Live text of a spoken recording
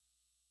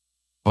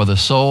For the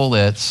soul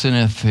that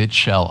sinneth, it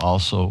shall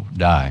also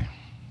die.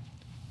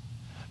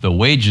 The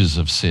wages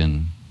of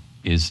sin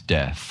is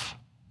death.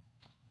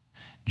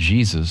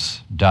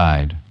 Jesus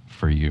died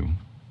for you.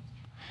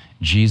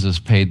 Jesus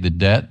paid the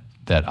debt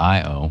that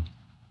I owe,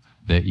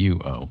 that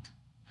you owe.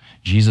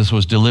 Jesus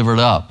was delivered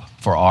up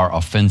for our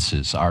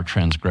offenses, our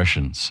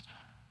transgressions.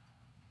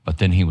 But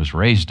then he was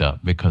raised up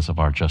because of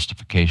our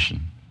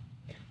justification.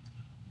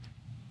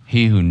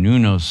 He who knew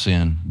no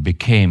sin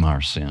became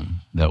our sin,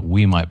 that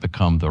we might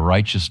become the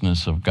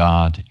righteousness of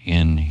God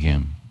in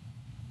him.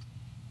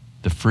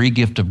 The free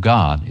gift of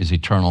God is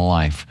eternal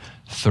life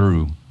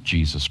through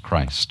Jesus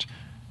Christ.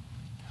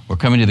 We're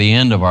coming to the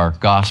end of our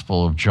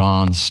Gospel of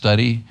John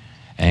study,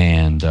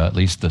 and at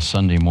least the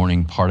Sunday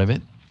morning part of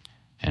it.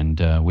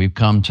 And we've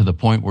come to the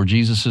point where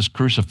Jesus is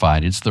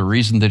crucified. It's the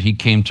reason that he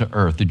came to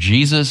earth.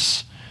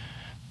 Jesus,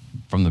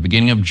 from the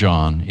beginning of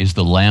John, is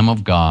the Lamb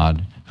of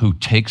God who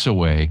takes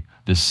away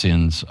the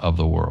sins of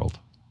the world,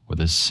 or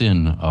the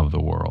sin of the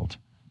world.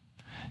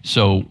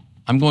 So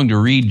I'm going to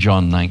read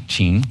John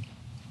 19,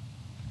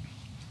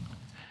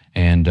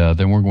 and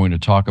then we're going to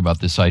talk about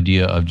this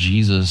idea of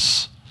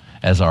Jesus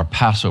as our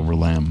Passover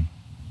lamb.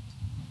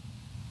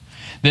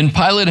 Then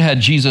Pilate had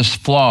Jesus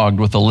flogged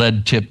with a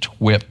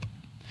lead-tipped whip.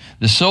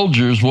 The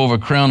soldiers wove a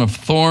crown of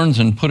thorns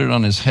and put it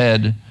on his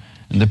head,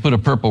 and they put a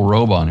purple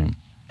robe on him.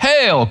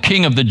 "Hail,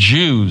 King of the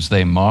Jews,"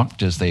 they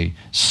mocked as they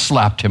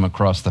slapped him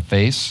across the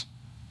face.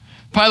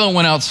 Pilate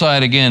went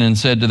outside again and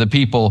said to the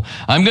people,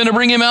 "I'm going to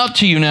bring him out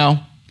to you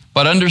now,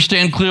 but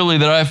understand clearly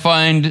that I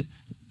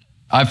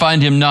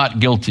find him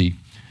not guilty."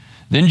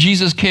 Then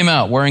Jesus came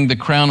out wearing the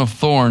crown of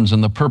thorns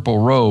and the purple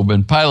robe,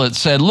 and Pilate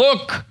said,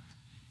 "Look,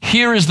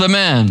 here is the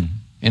man,"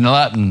 in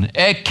Latin,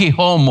 ecce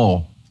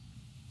homo.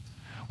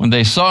 When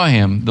they saw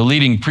him, the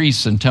leading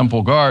priests and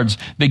temple guards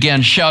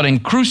began shouting,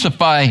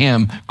 "Crucify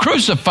him!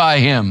 Crucify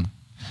him!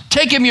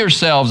 Take him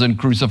yourselves and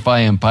crucify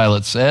him,"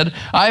 Pilate said.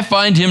 "I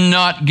find him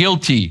not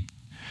guilty."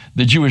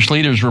 The Jewish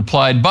leaders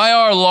replied, "By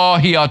our law,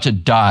 he ought to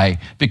die,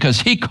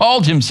 because he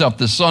called himself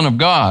the Son of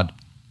God."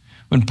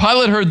 When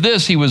Pilate heard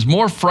this, he was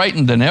more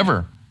frightened than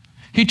ever.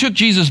 He took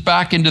Jesus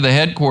back into the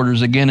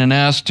headquarters again and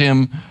asked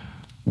him,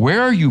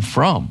 "Where are you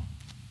from?"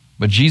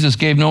 But Jesus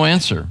gave no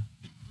answer.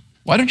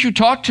 "Why don't you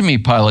talk to me?"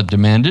 Pilate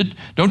demanded.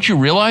 "Don't you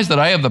realize that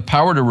I have the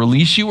power to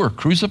release you or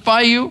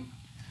crucify you?"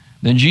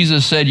 Then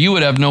Jesus said, "You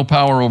would have no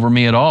power over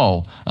me at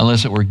all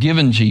unless it were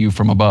given to you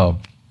from above.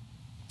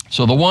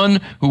 So the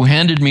one who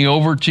handed me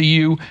over to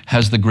you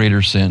has the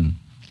greater sin."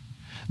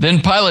 Then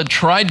Pilate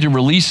tried to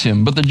release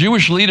him, but the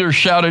Jewish leaders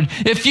shouted,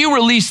 "If you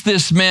release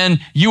this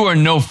man, you are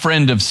no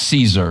friend of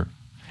Caesar.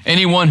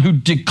 Anyone who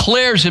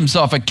declares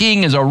himself a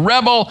king is a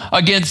rebel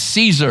against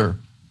Caesar."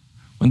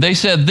 When they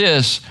said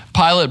this,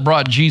 Pilate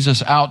brought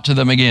Jesus out to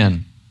them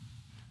again.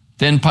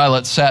 Then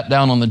Pilate sat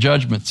down on the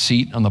judgment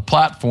seat on the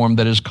platform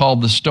that is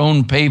called the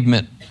stone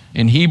pavement,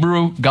 in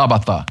Hebrew,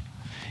 Gabbatha.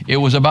 It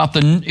was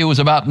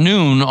about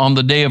noon on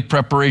the day of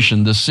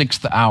preparation, the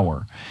 6th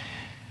hour,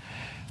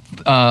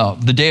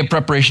 the day of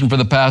preparation for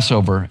the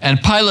Passover.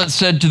 And Pilate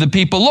said to the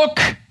people,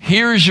 "Look,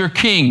 here is your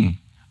king."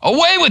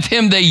 "Away with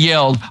him," they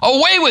yelled.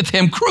 "Away with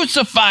him,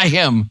 crucify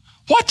him."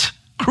 "What?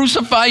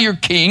 Crucify your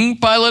king?"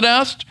 Pilate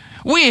asked.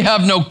 "We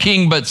have no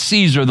king but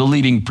Caesar," the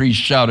leading priest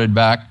shouted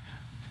back.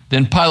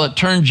 Then Pilate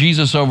turned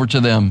Jesus over to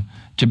them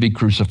to be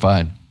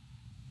crucified.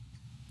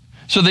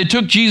 So they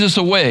took Jesus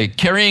away.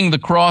 Carrying the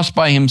cross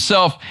by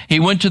himself, he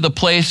went to the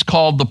place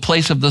called the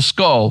place of the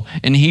skull,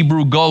 in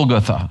Hebrew,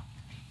 Golgotha.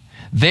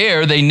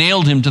 There they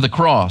nailed him to the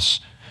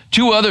cross.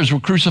 2 others were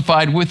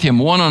crucified with him,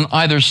 one on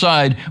either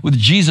side, with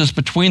Jesus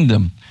between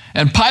them.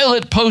 And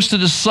Pilate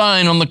posted a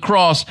sign on the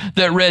cross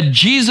that read,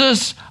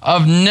 "Jesus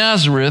of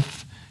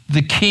Nazareth,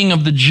 the King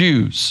of the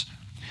Jews."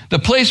 The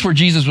place where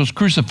Jesus was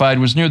crucified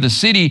was near the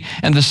city,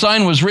 and the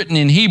sign was written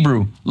in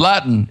Hebrew,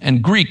 Latin,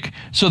 and Greek,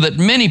 so that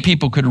many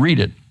people could read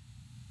it.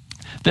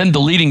 Then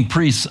the leading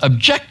priests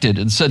objected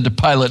and said to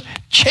Pilate,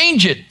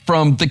 "Change it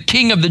from the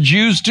King of the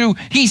Jews to,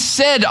 'He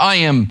said, I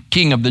am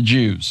King of the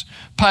Jews.'"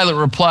 Pilate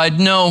replied,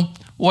 "No,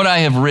 what I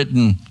have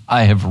written,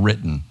 I have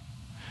written."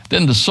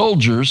 When the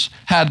soldiers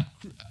had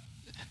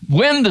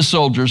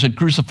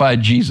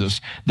crucified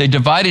Jesus, they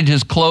divided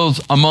his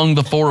clothes among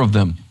the 4 of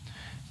them.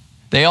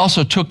 They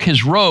also took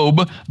his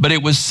robe, but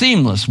it was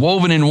seamless,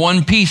 woven in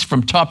one piece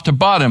from top to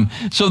bottom.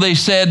 So they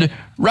said,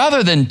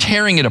 "Rather than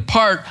tearing it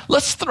apart,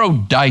 let's throw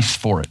dice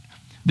for it."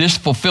 This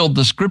fulfilled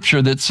the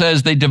scripture that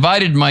says, "They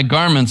divided my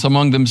garments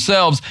among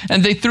themselves,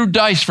 and they threw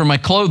dice for my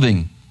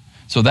clothing."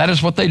 So that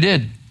is what they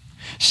did.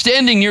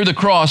 Standing near the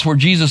cross were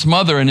Jesus'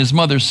 mother and his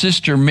mother's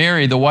sister,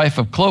 Mary, the wife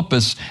of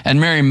Clopas,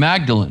 and Mary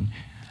Magdalene.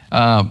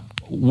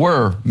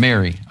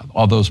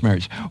 All those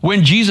Marys.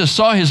 When Jesus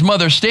saw his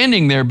mother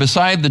standing there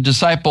beside the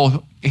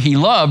disciple he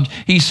loved,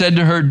 he said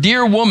to her,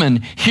 "Dear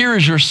woman, here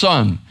is your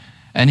son."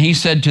 And he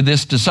said to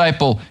this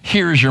disciple,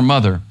 "Here is your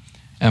mother."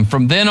 And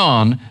from then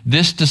on,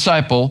 this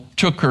disciple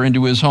took her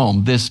into his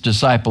home. This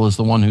disciple is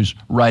the one who's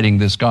writing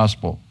this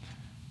gospel.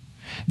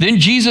 Then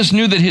Jesus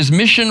knew that his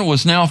mission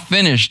was now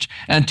finished,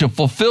 and to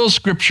fulfill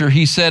scripture,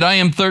 he said, "I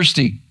am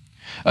thirsty."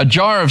 A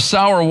jar of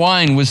sour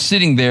wine was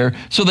sitting there,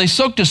 so they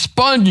soaked a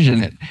sponge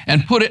in it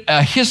and put it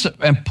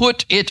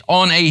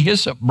on a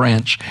hyssop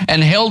branch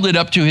and held it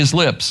up to his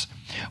lips.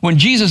 When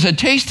Jesus had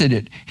tasted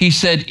it, he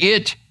said,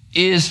 "It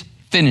is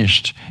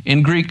finished."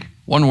 In Greek,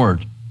 one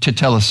word,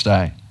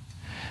 tetelestai.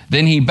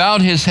 Then he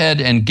bowed his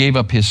head and gave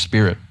up his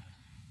spirit.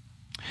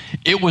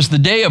 It was the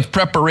day of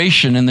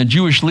preparation, and the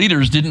Jewish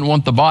leaders didn't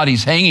want the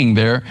bodies hanging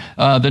there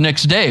the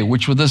next day,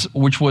 which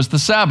was the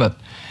Sabbath,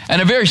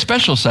 and a very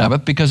special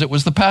Sabbath because it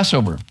was the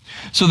Passover.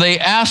 So they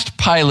asked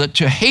Pilate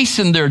to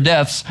hasten their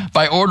deaths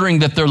by ordering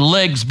that their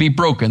legs be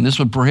broken. This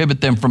would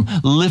prohibit them from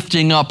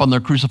lifting up on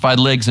their crucified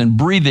legs and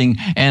breathing,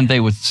 and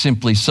they would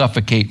simply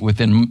suffocate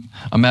within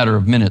a matter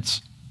of minutes.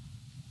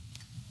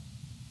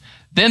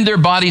 Then their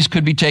bodies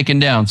could be taken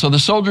down. So the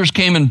soldiers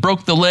came and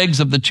broke the legs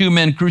of the two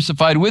men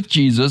crucified with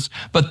Jesus,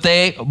 but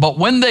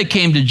when they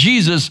came to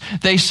Jesus,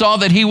 they saw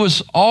that he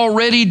was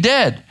already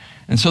dead,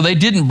 and so they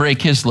didn't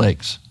break his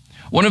legs.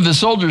 One of the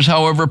soldiers,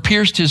 however,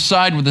 pierced his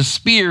side with a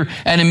spear,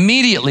 and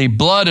immediately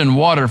blood and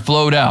water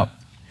flowed out.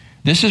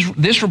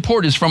 This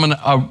report is from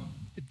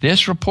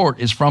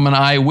an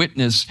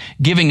eyewitness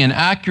giving an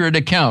accurate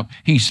account.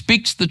 He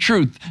speaks the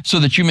truth so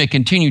that you may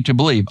continue to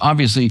believe.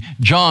 Obviously,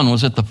 John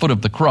was at the foot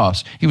of the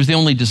cross. He was the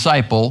only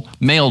disciple,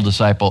 male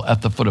disciple,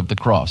 at the foot of the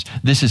cross.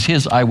 This is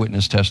his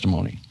eyewitness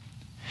testimony.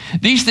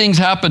 These things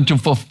happened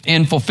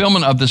in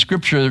fulfillment of the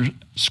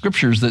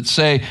scriptures that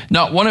say,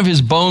 "Not one of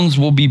his bones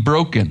will be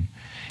broken,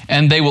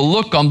 and they will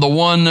look on the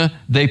one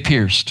they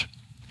pierced."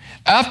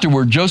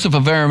 Afterward, Joseph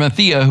of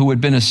Arimathea, who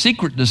had been a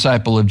secret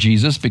disciple of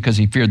Jesus because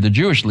he feared the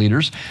Jewish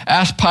leaders,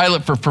 asked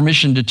Pilate for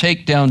permission to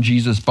take down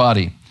Jesus'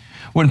 body.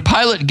 When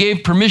Pilate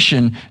gave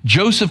permission,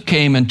 Joseph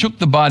came and took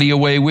the body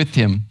away with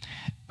him.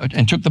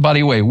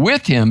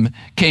 With him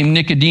came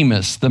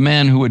Nicodemus, the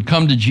man who had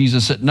come to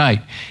Jesus at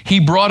night. He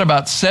brought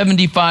about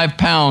 75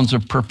 pounds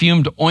of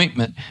perfumed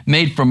ointment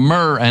made from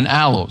myrrh and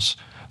aloes.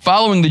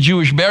 Following the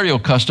Jewish burial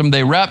custom,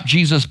 they wrapped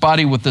Jesus'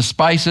 body with the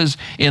spices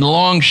in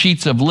long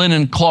sheets of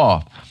linen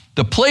cloth.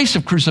 The place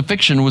of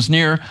crucifixion was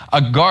near a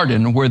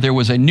garden where there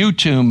was a new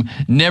tomb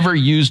never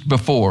used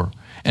before.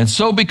 And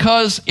so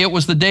because it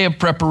was the day of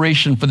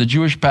preparation for the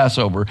Jewish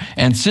Passover,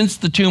 and since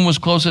the tomb was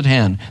close at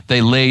hand,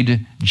 they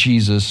laid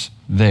Jesus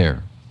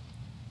there.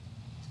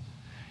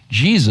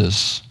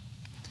 Jesus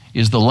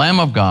is the Lamb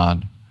of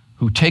God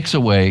who takes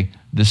away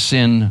the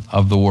sin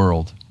of the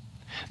world.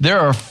 There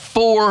are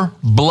 4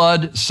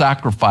 blood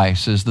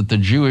sacrifices that the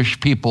Jewish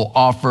people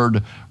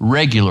offered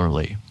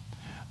regularly.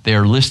 They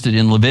are listed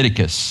in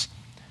Leviticus.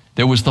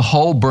 There was the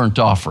whole burnt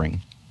offering.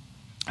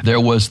 There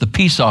was the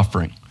peace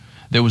offering.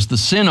 There was the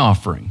sin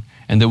offering.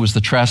 And there was the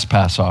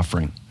trespass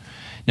offering.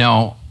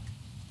 Now,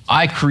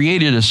 I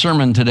created a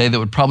sermon today that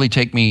would probably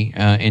take me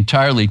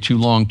entirely too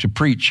long to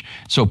preach.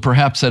 So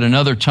perhaps at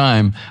another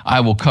time, I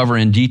will cover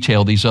in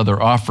detail these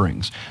other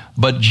offerings.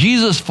 But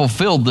Jesus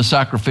fulfilled the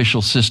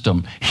sacrificial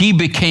system. He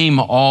became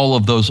all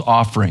of those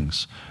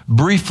offerings.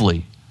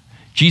 Briefly,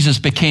 Jesus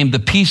became the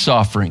peace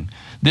offering.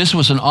 This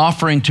was an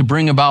offering to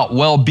bring about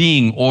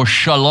well-being or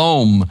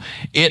shalom.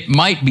 It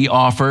might be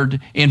offered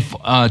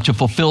to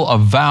fulfill a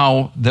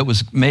vow that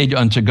was made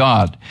unto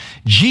God.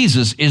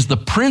 Jesus is the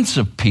Prince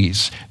of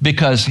Peace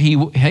because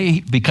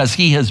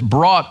he has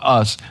brought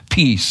us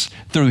peace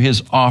through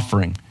his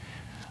offering.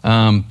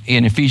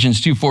 In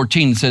Ephesians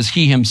 2:14 it says,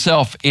 "He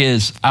himself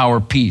is our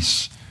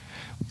peace."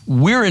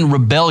 We're in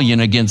rebellion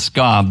against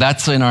God.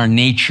 That's in our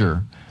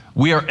nature.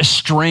 We are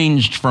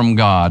estranged from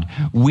God.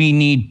 We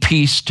need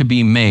peace to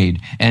be made,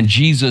 and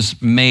Jesus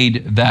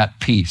made that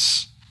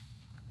peace.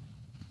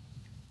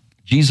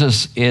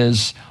 Jesus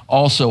is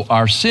also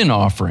our sin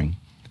offering.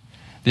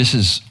 This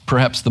is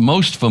perhaps the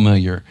most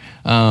familiar.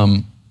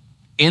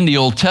 In the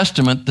Old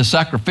Testament, the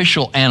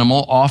sacrificial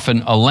animal,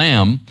 often a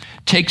lamb,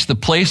 takes the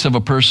place of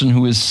a person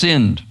who has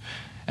sinned.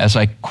 As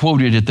I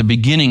quoted at the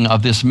beginning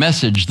of this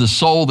message, the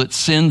soul that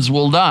sins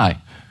will die.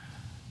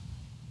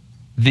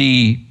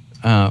 The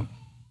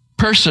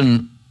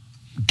person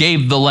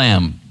gave the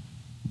lamb,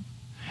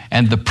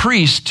 and the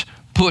priest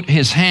put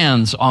his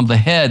hands on the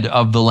head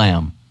of the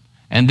lamb,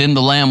 and then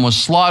the lamb was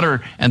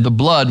slaughtered and the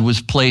blood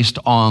was placed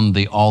on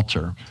the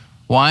altar.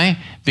 Why?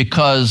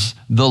 Because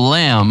the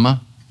lamb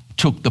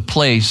took the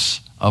place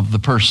of the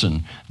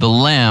person. The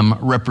lamb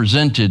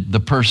represented the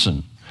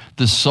person.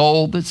 The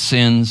soul that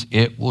sins,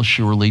 it will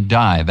surely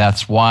die.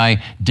 That's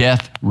why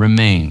death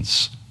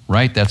remains,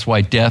 right? That's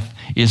why death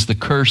is the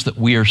curse that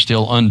we are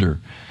still under.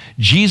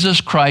 Jesus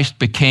Christ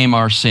became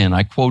our sin.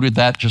 I quoted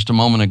that just a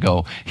moment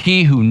ago.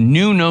 He who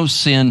knew no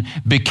sin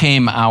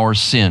became our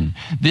sin.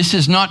 This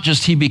is not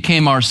just he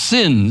became our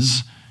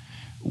sins.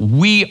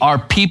 We are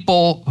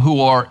people who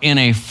are in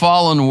a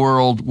fallen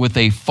world with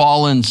a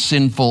fallen,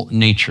 sinful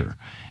nature.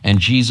 And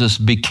Jesus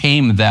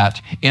became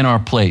that in our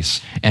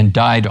place and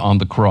died on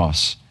the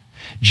cross.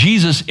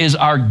 Jesus is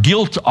our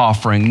guilt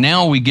offering.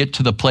 Now we get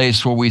to the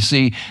place where we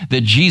see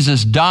that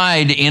Jesus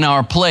died in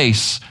our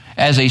place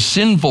as a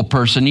sinful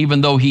person,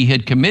 even though he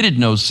had committed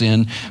no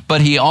sin,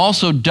 but he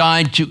also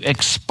died to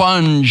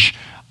expunge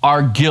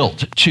our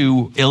guilt,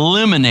 to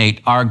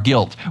eliminate our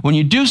guilt. When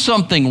you do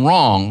something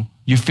wrong,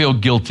 you feel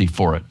guilty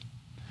for it.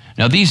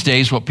 Now, these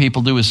days, what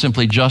people do is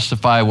simply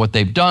justify what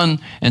they've done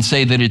and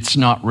say that it's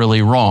not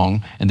really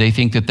wrong, and they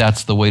think that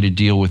that's the way to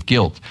deal with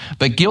guilt.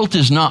 But guilt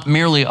is not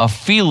merely a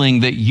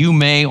feeling that you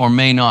may or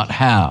may not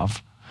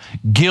have.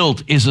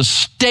 Guilt is a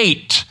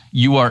state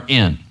you are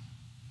in.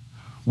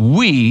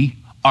 We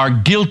are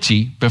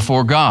guilty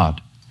before God.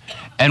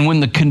 And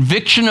when the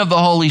conviction of the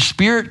Holy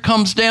Spirit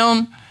comes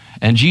down,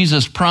 and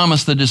Jesus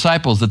promised the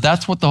disciples that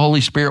that's what the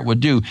Holy Spirit would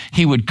do,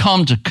 he would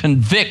come to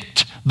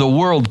convict the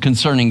world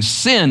concerning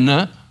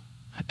sin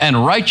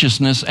and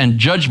righteousness and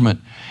judgment.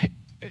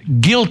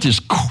 Guilt is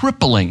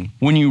crippling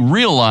when you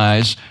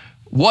realize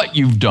what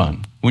you've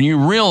done, when you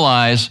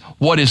realize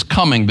what is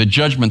coming, the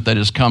judgment that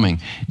is coming.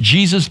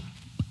 Jesus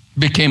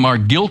became our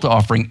guilt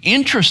offering.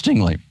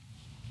 Interestingly,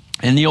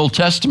 in the Old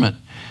Testament,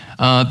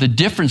 the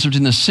difference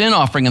between the sin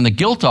offering and the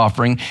guilt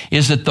offering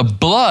is that the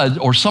blood,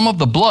 or some of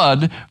the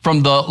blood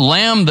from the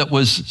lamb that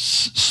was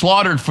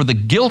slaughtered for the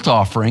guilt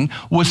offering,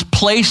 was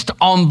placed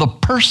on the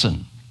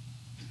person.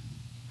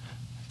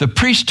 The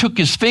priest took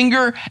his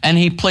finger and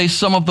he placed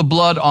some of the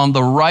blood on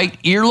the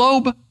right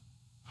earlobe,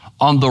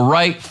 on the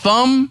right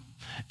thumb,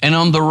 and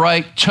on the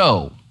right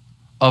toe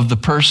of the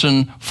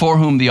person for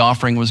whom the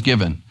offering was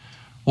given.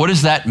 What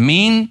does that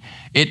mean?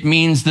 It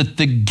means that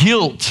the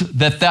guilt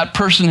that that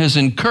person has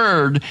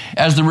incurred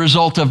as the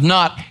result of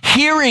not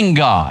hearing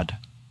God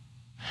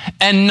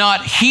and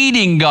not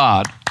heeding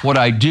God, what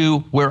I do,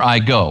 where I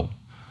go,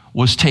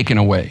 was taken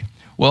away.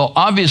 Well,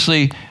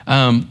 obviously,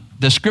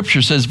 the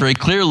scripture says very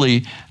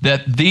clearly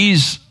that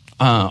these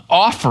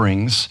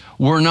offerings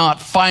were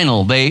not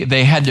final.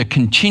 They had to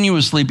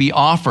continuously be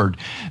offered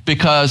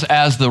because,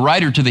 as the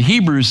writer to the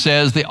Hebrews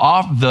says,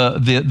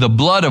 the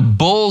blood of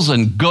bulls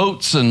and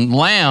goats and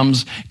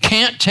lambs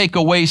can't take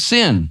away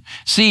sin.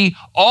 See,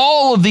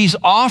 all of these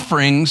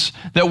offerings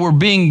that were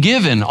being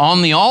given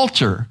on the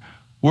altar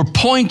were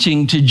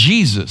pointing to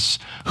Jesus,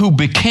 who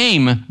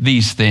became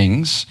these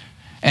things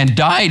and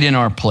died in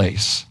our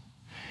place.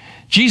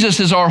 Jesus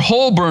is our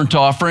whole burnt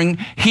offering.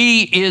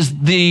 He is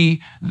the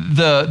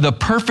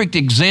perfect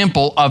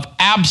example of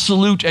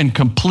absolute and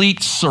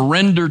complete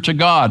surrender to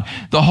God.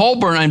 The whole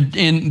burnt,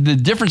 in the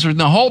difference between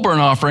the whole burnt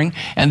offering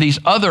and these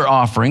other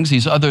offerings,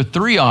 these other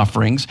three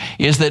offerings,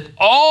 is that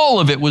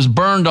all of it was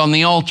burned on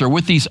the altar.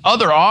 With these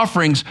other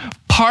offerings,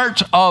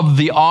 part of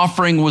the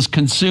offering was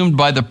consumed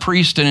by the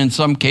priest and in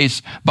some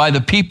case by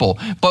the people.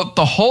 But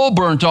the whole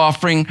burnt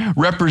offering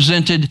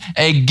represented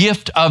a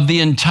gift of the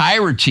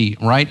entirety,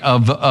 right,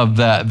 of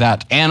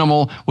that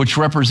animal, which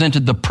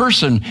represented the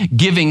person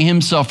giving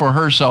himself or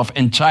herself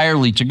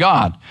entirely to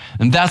God.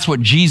 And that's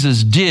what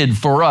Jesus did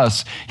for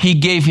us. He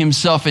gave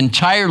himself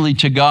entirely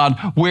to God,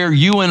 where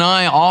you and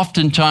I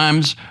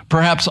oftentimes,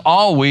 perhaps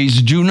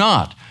always, do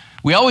not.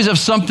 We always have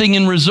something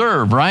in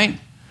reserve, right?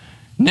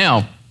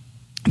 Now,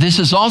 this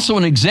is also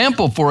an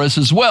example for us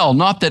as well.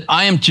 Not that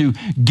I am to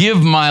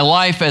give my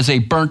life as a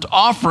burnt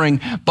offering,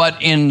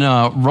 but in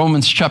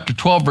Romans chapter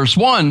 12, verse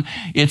 1,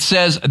 it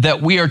says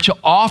that we are to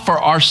offer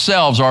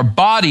ourselves, our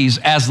bodies,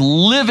 as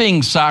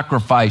living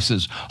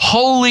sacrifices,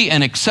 holy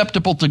and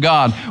acceptable to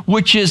God,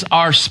 which is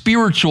our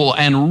spiritual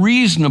and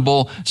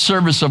reasonable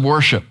service of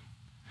worship.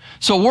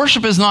 So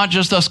worship is not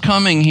just us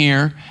coming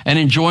here and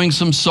enjoying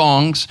some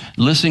songs,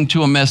 listening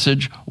to a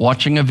message,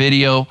 watching a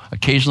video,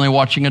 occasionally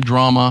watching a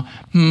drama,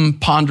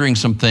 pondering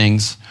some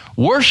things.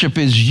 Worship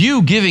is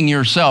you giving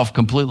yourself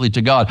completely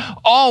to God.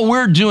 All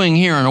we're doing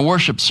here in a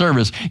worship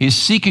service is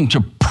seeking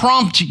to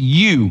prompt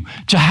you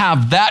to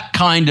have that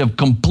kind of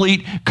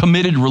complete,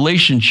 committed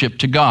relationship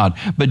to God.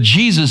 But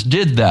Jesus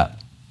did that.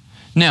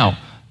 Now,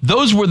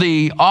 those were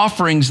the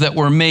offerings that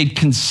were made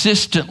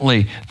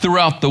consistently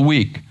throughout the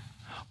week.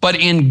 But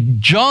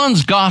in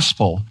John's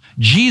gospel,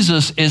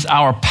 Jesus is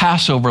our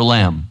Passover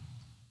lamb.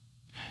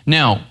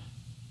 Now,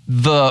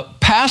 the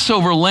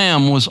Passover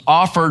lamb was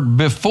offered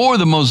before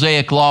the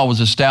Mosaic law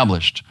was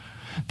established.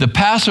 The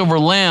Passover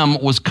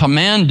lamb was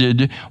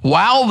commanded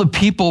while the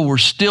people were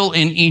still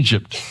in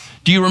Egypt.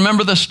 Do you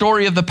remember the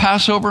story of the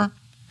Passover?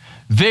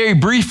 Very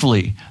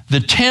briefly, the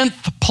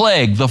 10th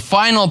plague, the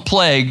final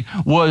plague,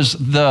 was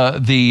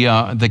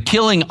the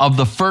killing of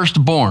the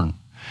firstborn.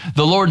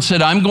 The Lord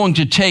said, I'm going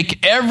to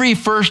take every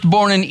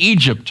firstborn in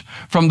Egypt,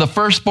 from the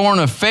firstborn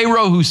of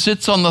Pharaoh who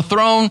sits on the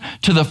throne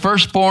to the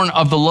firstborn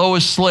of the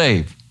lowest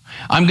slave.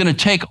 I'm going to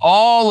take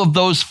all of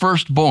those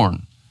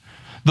firstborn.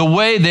 The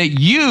way that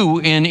you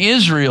in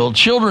Israel,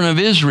 children of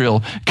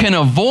Israel, can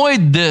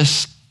avoid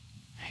this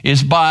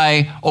is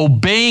by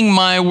obeying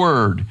my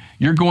word.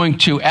 You're going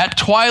to, at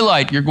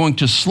twilight, you're going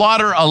to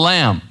slaughter a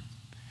lamb.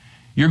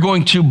 You're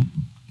going to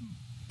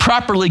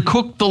properly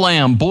cook the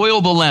lamb,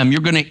 boil the lamb.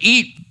 You're going to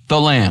eat the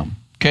lamb,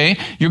 okay?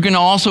 You're going to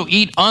also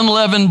eat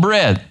unleavened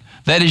bread.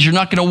 That is, you're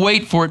not going to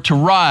wait for it to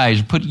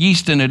rise, put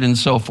yeast in it and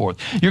so forth.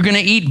 You're going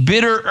to eat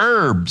bitter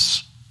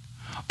herbs.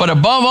 But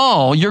above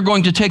all, you're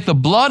going to take the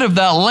blood of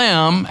that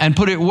lamb and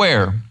put it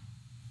where?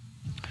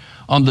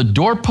 On the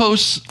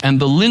doorposts and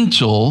the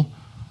lintel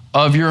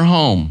of your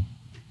home.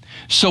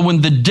 So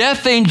when the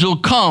death angel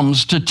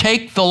comes to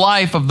take the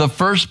life of the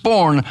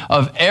firstborn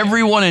of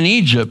everyone in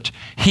Egypt,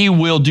 he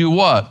will do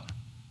what?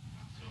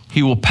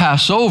 He will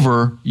pass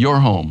over your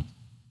home.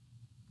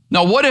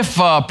 Now, what if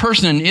a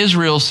person in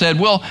Israel said,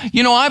 well,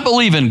 you know, I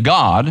believe in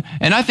God,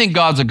 and I think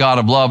God's a God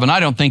of love, and I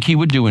don't think he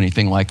would do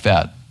anything like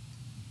that.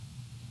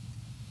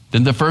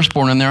 Then the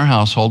firstborn in their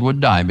household would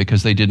die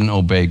because they didn't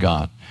obey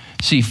God.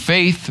 See,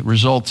 faith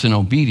results in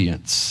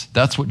obedience.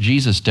 That's what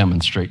Jesus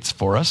demonstrates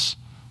for us,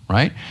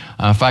 right?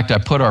 In fact, I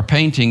put our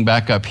painting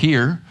back up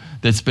here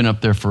that's been up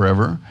there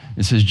forever.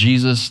 It says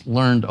Jesus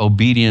learned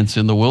obedience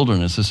in the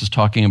wilderness. This is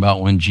talking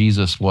about when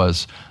Jesus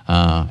was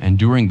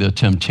enduring the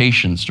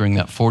temptations during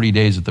that 40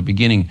 days at the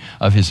beginning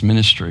of his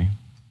ministry.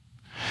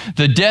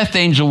 The death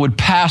angel would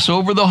pass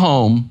over the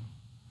home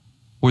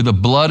where the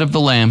blood of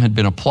the lamb had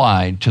been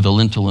applied to the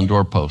lintel and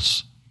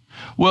doorposts.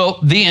 Well,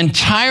 the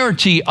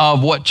entirety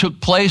of what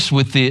took place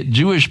with the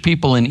Jewish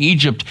people in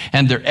Egypt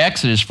and their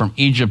exodus from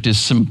Egypt is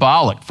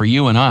symbolic for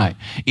you and I.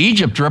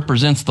 Egypt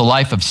represents the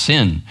life of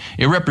sin.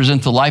 It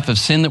represents the life of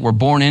sin that we're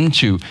born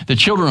into. The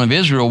children of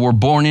Israel were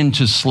born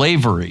into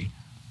slavery.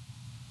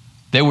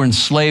 They were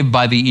enslaved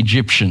by the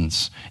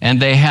Egyptians,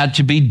 and they had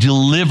to be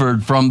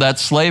delivered from that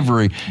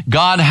slavery.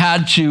 God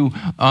had to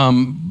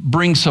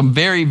bring some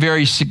very,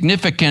 very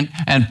significant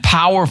and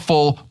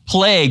powerful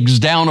plagues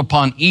down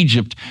upon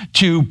Egypt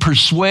to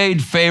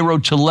persuade Pharaoh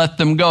to let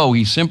them go.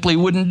 He simply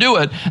wouldn't do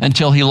it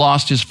until he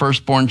lost his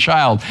firstborn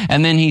child.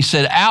 And then he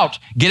said,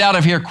 get out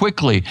of here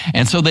quickly.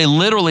 And so they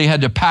literally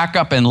had to pack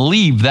up and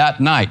leave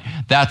that night.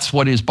 That's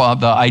what is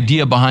the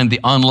idea behind the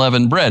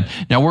unleavened bread.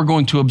 Now we're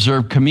going to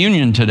observe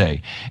communion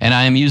today. And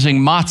I am using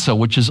matzah,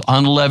 which is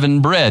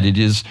unleavened bread. It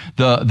is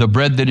the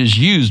bread that is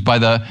used by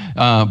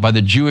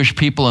the Jewish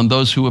people and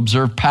those who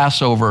observe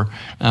Passover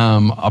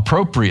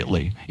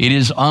appropriately. It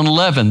is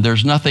unleavened.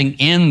 There's nothing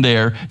in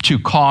there to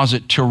cause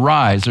it to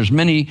rise. There's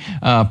many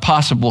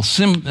possible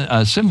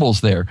symbols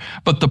there.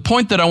 But the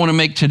point that I want to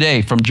make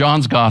today from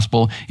John's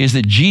gospel is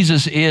that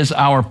Jesus is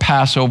our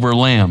Passover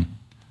lamb.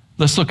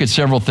 Let's look at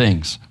several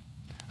things.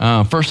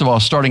 First of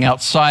all, starting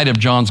outside of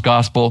John's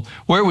gospel,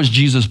 where was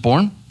Jesus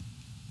born?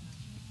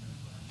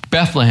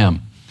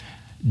 Bethlehem.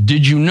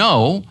 Did you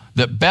know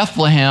that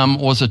Bethlehem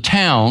was a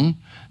town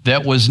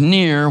that was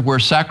near where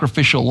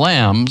sacrificial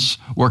lambs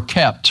were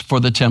kept for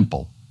the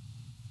temple?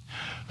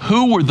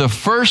 Who were the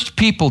first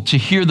people to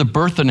hear the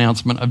birth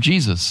announcement of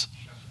Jesus?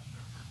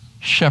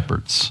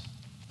 Shepherds,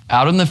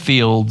 out in the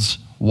fields,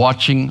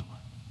 watching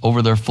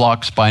over their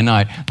flocks by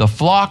night. The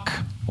flock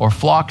or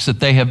flocks that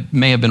they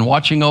may have been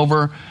watching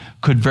over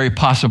could very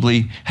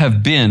possibly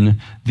have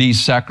been these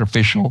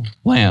sacrificial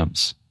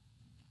lambs.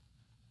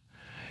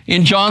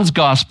 In John's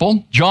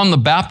gospel, John the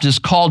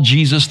Baptist called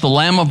Jesus the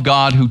Lamb of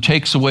God who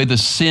takes away the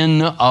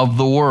sin of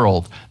the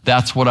world.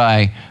 That's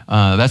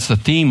the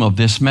theme of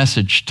this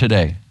message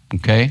today.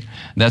 Okay,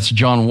 that's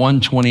John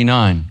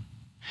 1:29.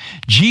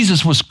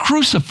 Jesus was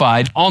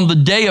crucified on the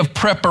day of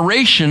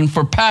preparation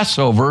for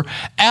Passover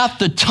at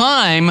the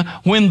time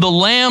when the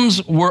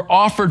lambs were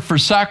offered for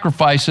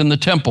sacrifice in the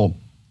temple.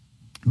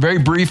 Very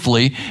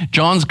briefly,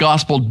 John's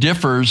gospel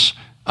differs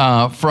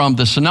from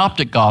the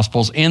synoptic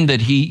gospels in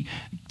that he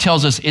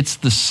tells us it's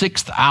the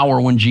 6th hour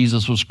when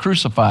Jesus was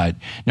crucified.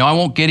 Now, I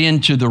won't get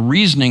into the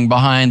reasoning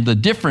behind the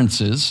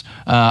differences.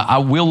 I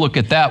will look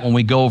at that when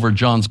we go over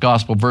John's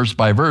gospel verse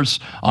by verse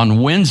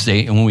on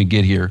Wednesday and when we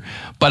get here.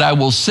 But I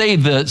will say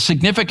the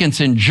significance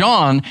in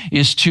John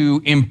is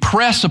to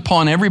impress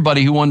upon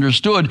everybody who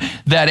understood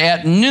that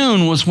at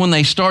noon was when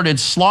they started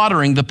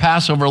slaughtering the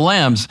Passover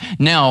lambs.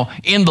 Now,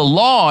 in the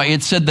law,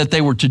 it said that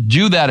they were to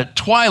do that at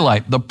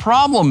twilight. The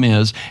problem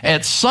is,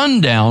 at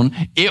sundown,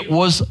 it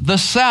was the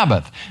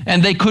Sabbath,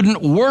 and they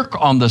couldn't work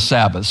on the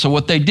Sabbath. So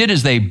what they did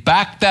is they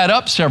backed that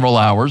up several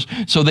hours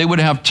so they would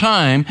have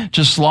time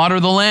to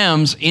slaughter the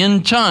lambs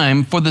in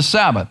time for the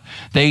Sabbath.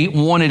 They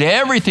wanted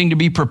everything to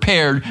be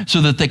prepared so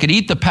that they could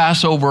eat the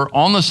Passover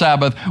on the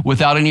Sabbath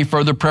without any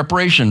further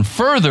preparation.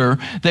 Further,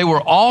 they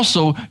were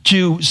also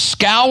to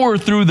scour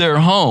through their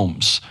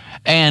homes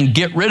and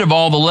get rid of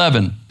all the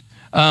leaven.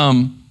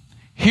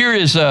 Here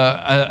is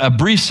a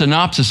brief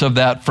synopsis of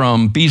that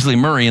from Beasley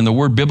Murray in the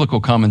Word Biblical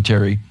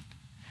Commentary.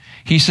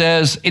 He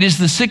says, it is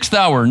the 6th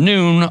hour,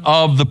 noon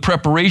of the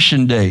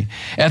preparation day.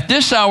 At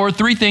this hour,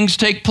 3 things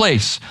take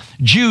place.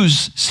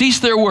 Jews cease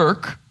their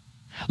work,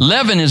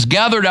 leaven is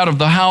gathered out of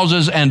the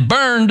houses and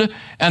burned,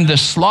 and the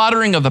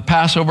slaughtering of the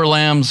Passover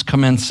lambs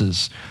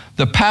commences.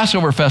 The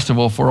Passover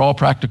festival, for all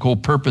practical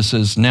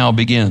purposes, now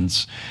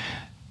begins.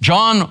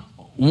 John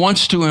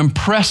wants to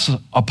impress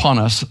upon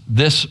us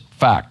this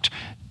fact.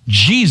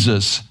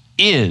 Jesus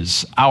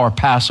is our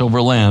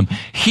Passover lamb.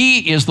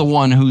 He is the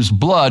one whose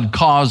blood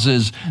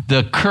causes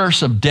the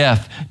curse of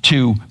death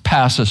to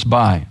pass us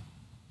by.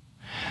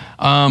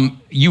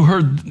 You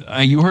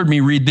heard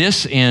me read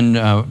this in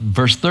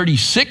verse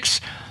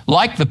 36.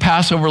 Like the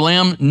Passover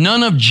lamb,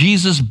 none of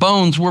Jesus'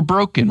 bones were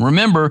broken.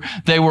 Remember,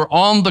 they were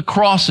on the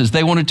crosses.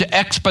 They wanted to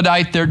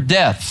expedite their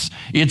deaths.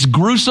 It's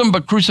gruesome,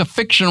 but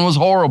crucifixion was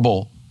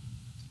horrible,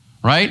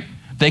 right?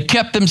 They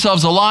kept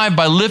themselves alive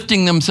by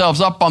lifting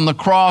themselves up on the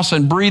cross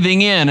and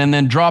breathing in and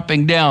then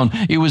dropping down.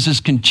 It was this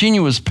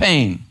continuous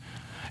pain.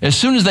 As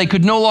soon as they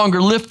could no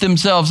longer lift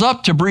themselves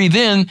up to breathe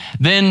in,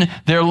 then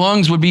their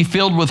lungs would be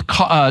filled with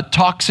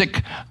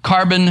toxic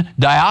carbon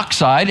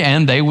dioxide,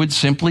 and they would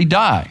simply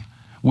die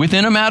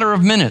within a matter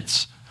of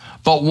minutes.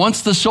 But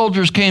once the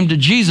soldiers came to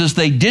Jesus,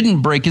 they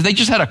didn't break it. They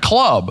just had a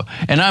club.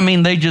 And I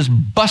mean, they just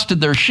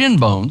busted their shin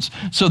bones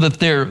so that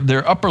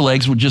their upper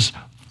legs would just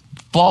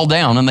fall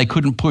down and they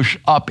couldn't push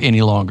up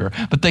any longer.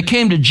 But they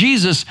came to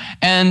Jesus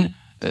and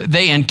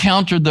they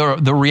encountered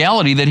the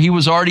reality that he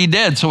was already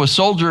dead. So a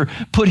soldier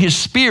put his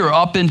spear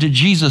up into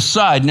Jesus'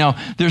 side. Now,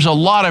 there's a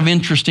lot of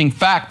interesting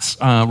facts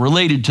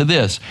related to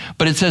this,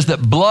 but it says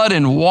that blood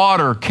and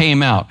water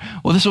came out.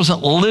 Well, this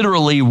wasn't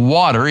literally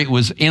water. It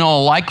was, in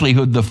all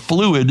likelihood, the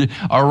fluid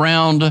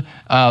around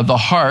the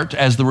heart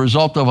as the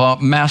result of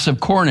a massive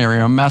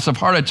coronary, a massive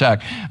heart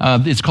attack.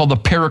 It's called the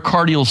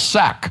pericardial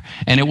sac,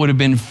 and it would have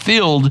been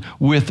filled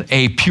with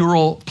a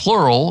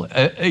plural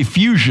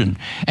effusion.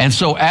 And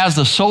so as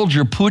the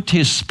soldier put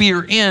his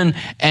spear in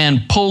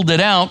and pulled it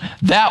out,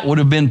 that would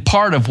have been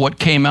part of what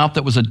came out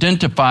that was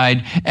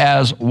identified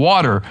as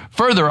water.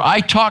 Further,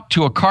 I talked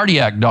to a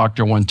cardiac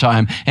doctor one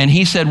time, and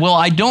he said, well,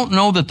 I don't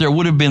know that there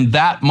would have been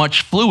that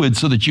much fluid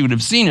so that you would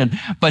have seen it,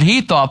 but he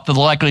thought that the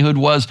likelihood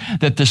was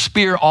that the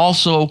spear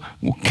also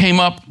came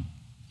up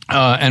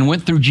and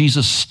went through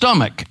Jesus'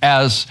 stomach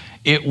as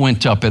it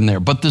went up in there.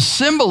 But the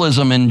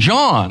symbolism in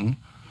John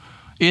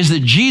is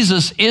that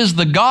Jesus is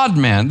the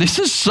God-man. This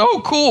is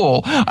so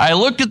cool. I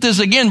looked at this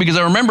again because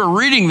I remember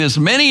reading this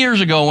many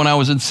years ago when I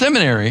was in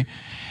seminary,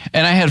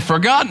 and I had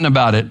forgotten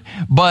about it.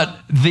 But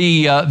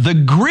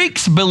the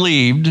Greeks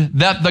believed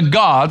that the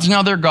gods,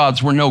 now their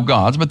gods were no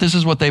gods, but this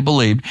is what they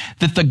believed,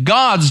 that the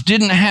gods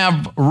didn't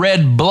have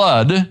red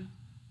blood.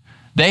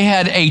 They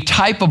had a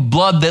type of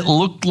blood that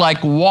looked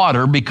like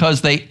water because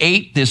they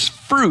ate this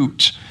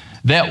fruit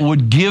that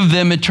would give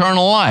them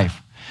eternal life.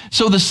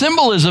 So the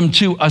symbolism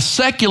to a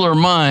secular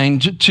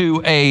mind,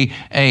 to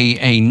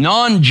a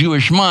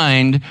non-Jewish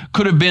mind,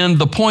 could have been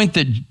the point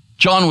that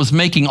John was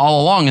making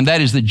all along, and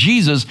that is that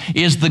Jesus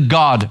is the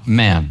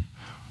God-man.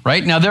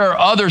 Right? Now, there are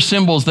other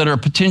symbols that are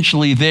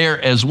potentially there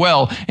as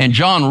well, and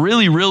John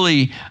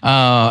really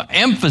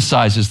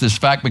emphasizes this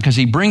fact because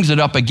he brings it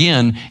up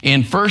again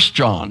in 1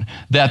 John,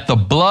 that the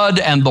blood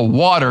and the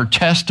water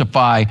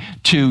testify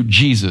to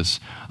Jesus.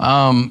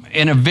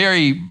 In a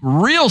very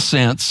real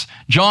sense,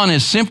 John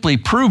is simply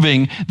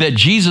proving that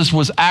Jesus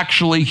was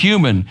actually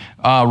human.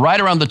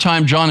 Right around the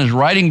time John is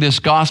writing this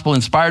gospel,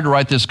 inspired to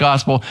write this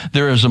gospel,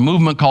 there is a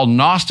movement called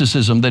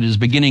Gnosticism that is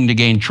beginning to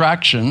gain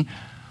traction.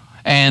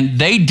 And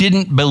they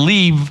didn't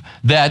believe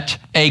that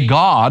a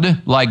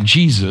God like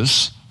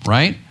Jesus,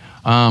 right,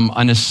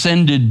 an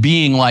ascended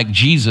being like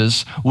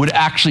Jesus would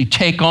actually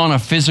take on a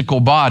physical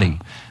body.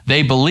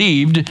 They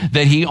believed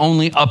that he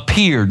only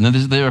appeared. Now,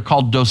 they're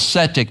called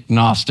docetic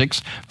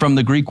Gnostics from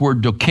the Greek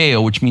word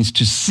dokeo, which means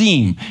to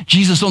seem.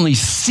 Jesus only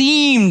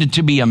seemed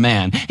to be a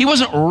man. He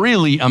wasn't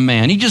really a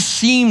man. He just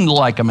seemed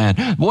like a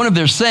man. One of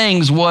their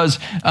sayings was,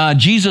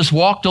 Jesus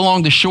walked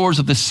along the shores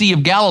of the Sea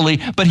of Galilee,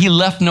 but he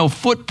left no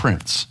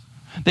footprints.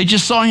 They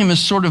just saw him as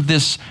sort of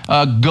this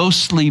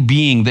ghostly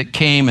being that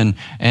came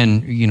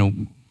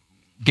and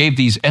gave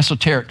these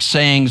esoteric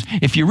sayings.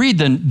 If you read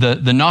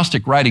the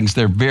Gnostic writings,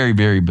 they're very,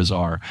 very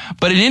bizarre.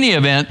 But in any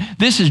event,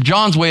 this is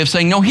John's way of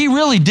saying, no, he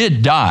really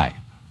did die.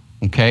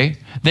 Okay?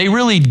 They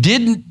really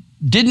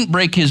didn't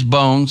break his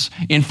bones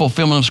in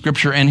fulfillment of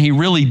Scripture, and he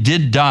really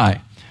did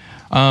die.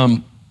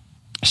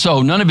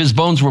 So none of his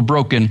bones were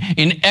broken.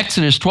 In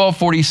Exodus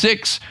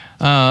 12:46,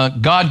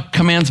 God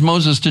commands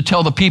Moses to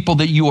tell the people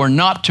that you are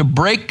not to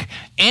break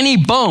any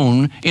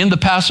bone in the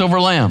Passover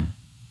lamb.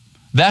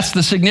 That's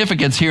the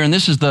significance here, and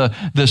this is the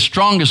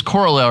strongest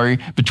corollary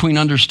between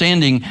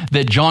understanding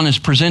that John is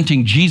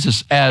presenting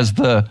Jesus as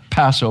the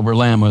Passover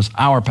lamb, as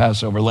our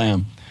Passover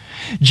lamb.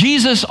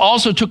 Jesus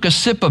also took a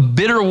sip of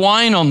bitter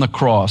wine on the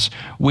cross.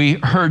 We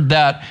heard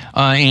that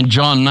in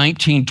John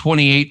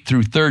 19:28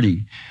 through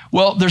 30.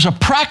 Well, there's a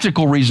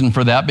practical reason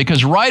for that,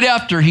 because right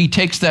after he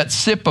takes that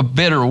sip of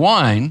bitter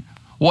wine,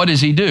 what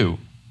does he do?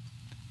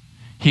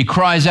 He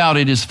cries out,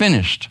 "It is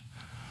finished."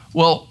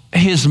 Well,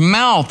 his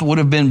mouth would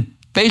have been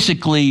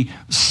basically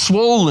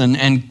swollen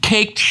and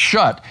caked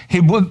shut.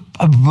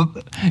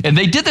 And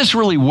they did this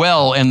really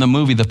well in the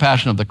movie The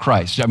Passion of the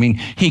Christ. I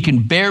mean, he can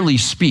barely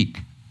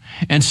speak.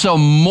 And so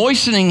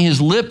moistening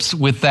his lips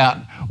with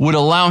that would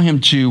allow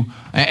him to,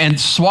 and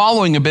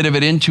swallowing a bit of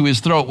it into his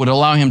throat would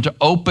allow him to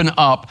open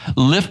up,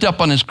 lift up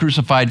on his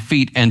crucified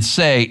feet and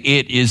say,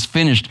 "It is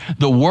finished.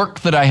 The work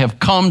that I have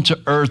come to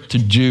earth to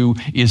do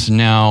is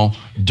now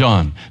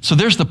done." So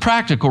there's the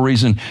practical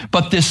reason.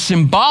 But this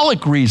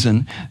symbolic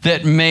reason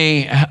that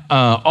may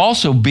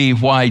also be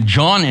why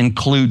John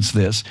includes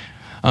this,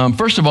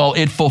 First of all,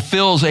 it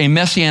fulfills a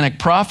messianic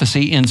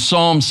prophecy in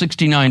Psalm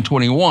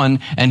 69:21,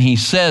 and he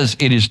says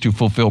it is to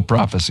fulfill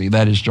prophecy.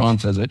 That is, John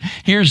says it.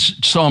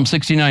 Here's Psalm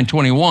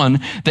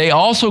 69:21. They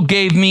also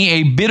gave me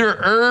a bitter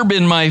herb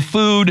in my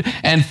food,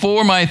 and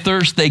for my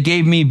thirst they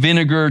gave me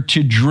vinegar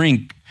to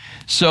drink.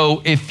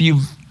 So if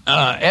you've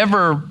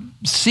ever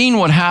seen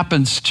what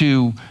happens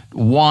to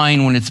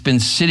wine when it's been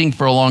sitting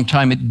for a long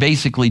time, it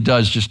basically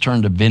does just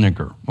turn to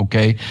vinegar,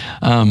 okay?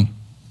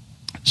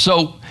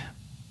 So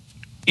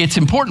it's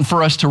important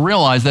for us to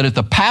realize that at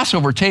the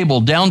Passover table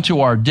down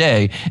to our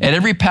day, at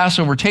every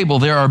Passover table,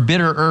 there are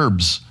bitter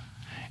herbs.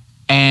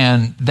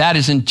 And that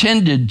is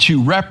intended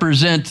to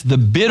represent the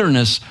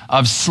bitterness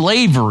of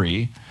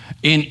slavery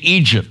in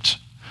Egypt.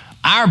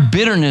 Our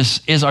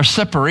bitterness is our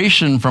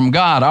separation from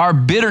God. Our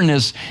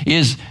bitterness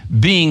is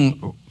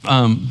being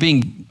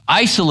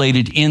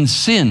isolated in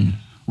sin,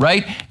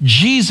 right?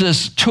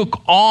 Jesus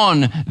took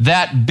on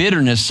that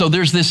bitterness. So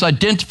there's this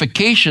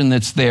identification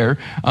that's there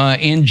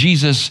in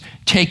Jesus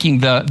taking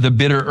the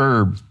bitter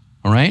herb,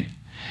 all right?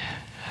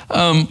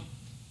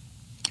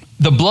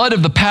 The blood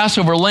of the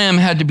Passover lamb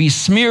had to be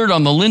smeared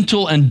on the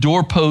lintel and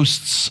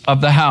doorposts of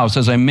the house,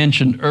 as I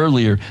mentioned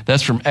earlier.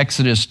 That's from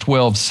Exodus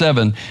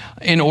 12:7,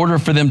 in order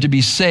for them to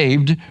be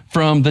saved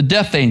from the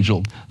death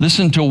angel.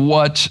 Listen to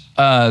what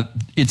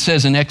it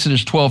says in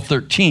Exodus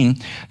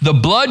 12:13. The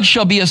blood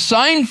shall be a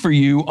sign for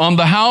you on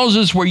the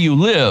houses where you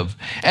live.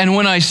 And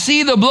when I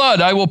see the blood,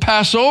 I will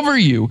pass over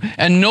you,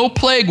 and no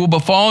plague will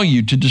befall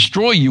you to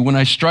destroy you when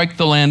I strike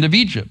the land of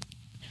Egypt.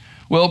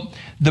 Well,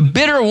 the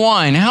bitter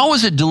wine, how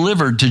was it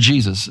delivered to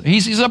Jesus?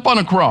 He's up on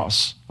a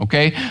cross,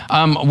 okay?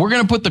 We're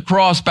going to put the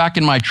cross back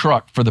in my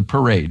truck for the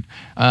parade.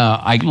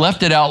 I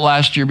left it out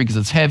last year because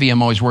it's heavy.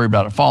 I'm always worried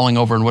about it falling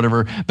over and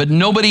whatever. But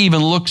nobody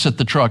even looks at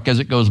the truck as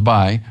it goes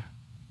by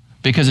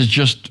because it's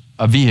just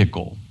a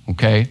vehicle,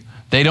 okay?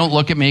 They don't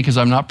look at me because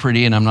I'm not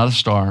pretty and I'm not a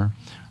star,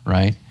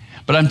 right?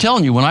 But I'm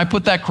telling you, when I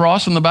put that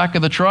cross in the back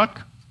of the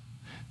truck,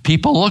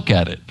 people look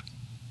at it.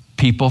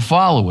 People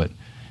follow it.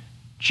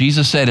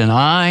 Jesus said, and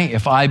I,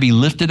 if I be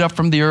lifted up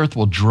from the earth,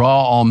 will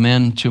draw all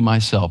men to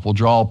myself, will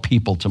draw all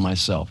people to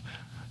myself.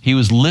 He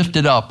was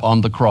lifted up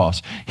on the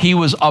cross. He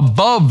was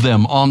above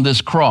them on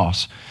this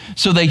cross.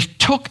 So they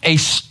took a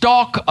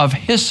stalk of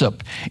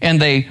hyssop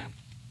and they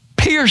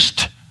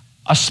pierced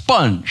a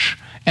sponge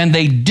and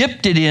they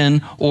dipped it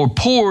in or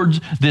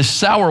poured this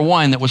sour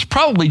wine that was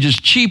probably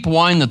just cheap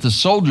wine that the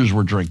soldiers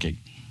were drinking.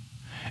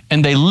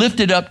 And they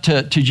lifted up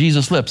to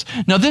Jesus' lips.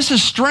 Now this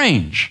is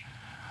strange.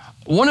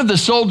 One of the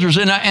soldiers,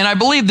 and I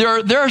believe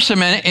there are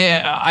some,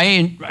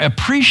 I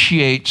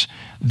appreciate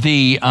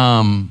the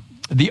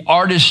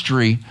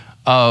artistry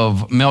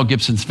of Mel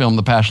Gibson's film,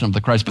 The Passion of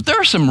the Christ, but there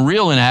are some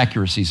real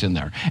inaccuracies in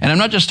there. And I'm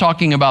not just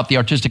talking about the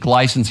artistic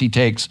license he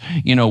takes,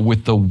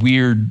 with the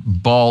weird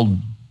bald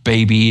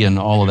baby and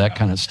all of that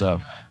kind of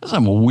stuff. There's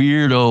some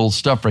weird old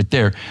stuff right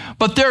there.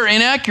 But there are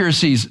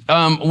inaccuracies.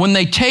 When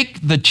they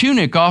take the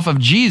tunic off of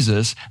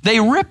Jesus, they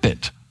rip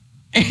it.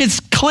 It's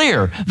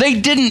clear. They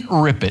didn't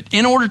rip it.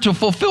 In order to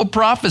fulfill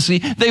prophecy,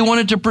 they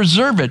wanted to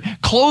preserve it.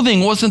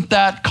 Clothing wasn't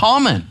that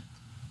common,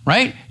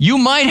 right? You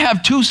might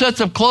have 2 sets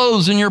of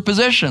clothes in your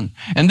possession.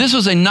 And this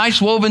was a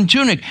nice woven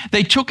tunic.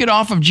 They took it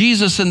off of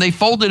Jesus and they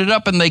folded it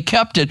up and they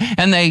kept it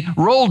and they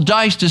rolled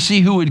dice to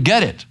see who would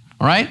get it,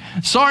 all right?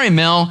 Sorry,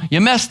 Mel,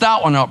 you messed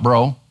that one up,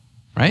 bro,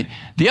 right?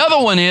 The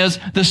other one is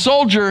the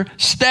soldier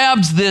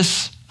stabs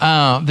this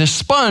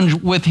sponge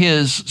with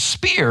his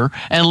spear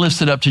and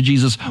lifts it up to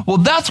Jesus. Well,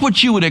 that's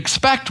what you would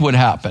expect would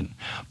happen.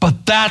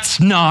 But that's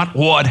not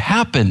what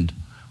happened.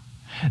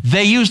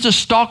 They used a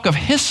stalk of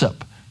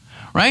hyssop,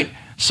 right?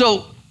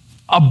 So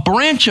a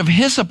branch of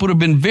hyssop would have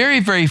been very,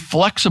 very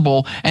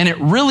flexible, and it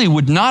really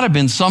would not have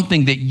been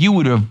something that you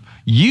would have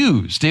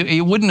used.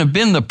 It wouldn't have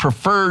been the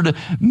preferred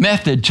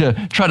method to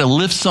try to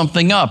lift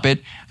something up.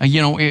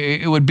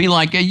 It would be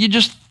like you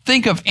just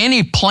think of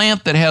any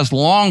plant that has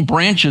long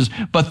branches,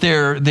 but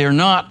they're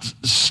not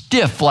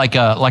stiff like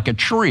a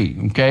tree.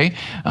 Okay.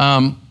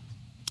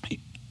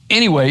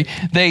 Anyway,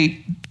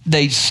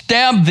 they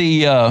stabbed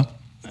the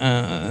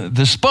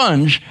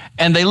sponge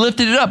and they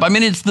lifted it up. I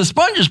mean, the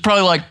sponge is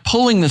probably like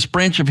pulling this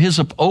branch of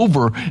hyssop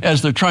over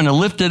as they're trying to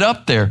lift it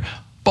up there.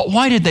 But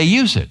why did they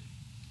use it?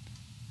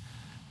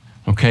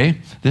 Okay,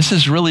 this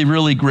is really,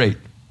 really great.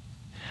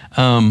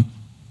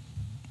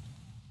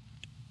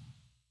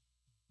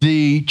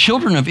 The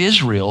children of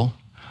Israel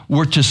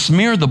were to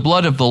smear the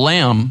blood of the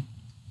lamb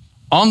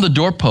on the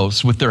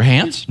doorposts with their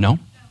hands? No.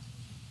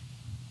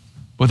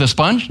 With a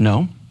sponge?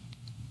 No.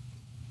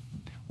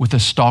 With a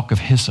stalk of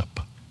hyssop.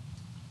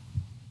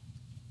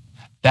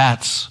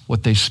 That's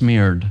what they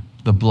smeared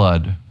the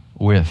blood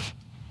with.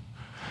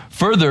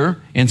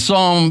 Further, in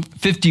Psalm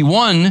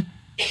 51,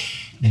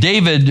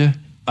 David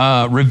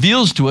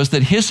reveals to us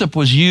that hyssop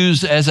was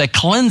used as a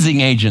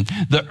cleansing agent.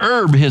 The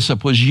herb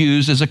hyssop was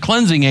used as a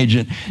cleansing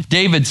agent.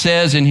 David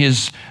says in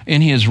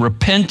his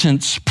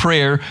repentance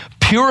prayer,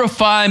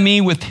 "Purify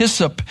me with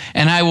hyssop,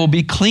 and I will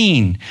be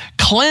clean.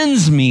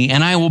 Cleanse me,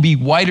 and I will be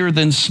whiter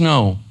than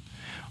snow."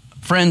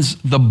 Friends,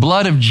 the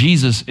blood of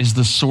Jesus is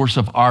the source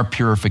of our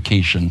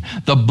purification.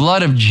 The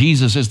blood of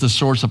Jesus is the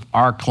source of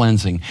our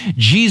cleansing.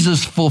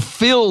 Jesus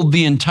fulfilled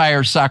the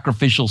entire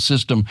sacrificial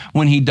system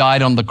when he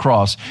died on the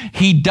cross.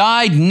 He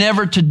died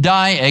never to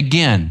die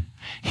again.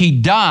 He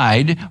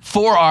died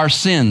for our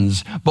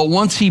sins, but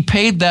once he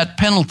paid that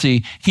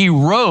penalty, he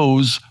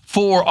rose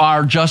for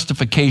our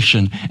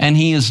justification, and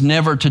he is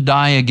never to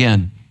die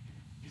again.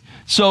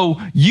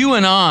 So you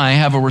and I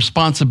have a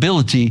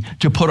responsibility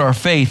to put our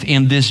faith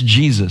in this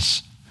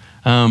Jesus.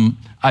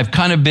 I've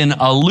kind of been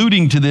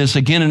alluding to this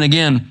again and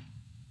again,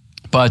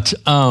 but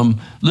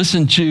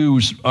listen to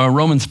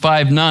Romans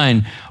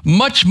 5:9.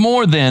 Much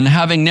more then,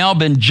 having now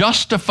been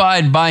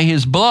justified by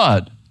his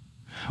blood,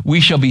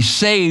 we shall be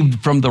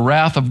saved from the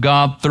wrath of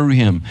God through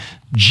him.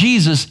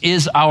 Jesus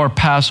is our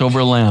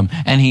Passover lamb,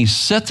 and he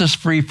sets us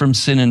free from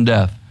sin and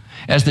death.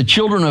 As the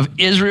children of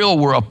Israel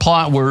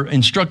were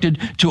instructed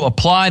to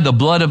apply the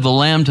blood of the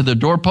lamb to the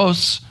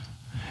doorposts,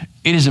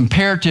 it is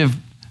imperative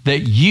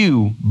that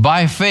you,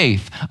 by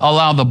faith,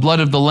 allow the blood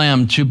of the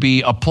lamb to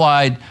be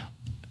applied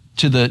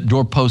to the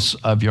doorposts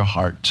of your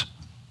heart.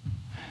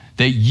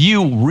 That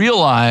you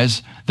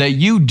realize that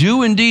you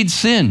do indeed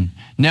sin.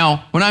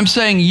 Now, when I'm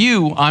saying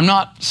you, I'm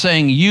not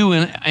saying you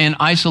in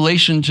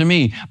isolation to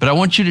me, but I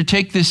want you to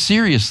take this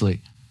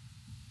seriously,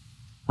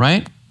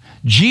 right?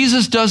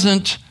 Jesus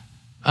doesn't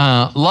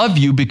love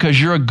you because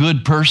you're a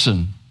good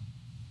person.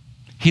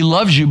 He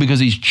loves you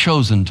because he's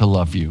chosen to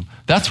love you.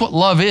 That's what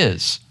love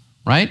is,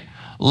 right?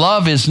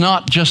 Love is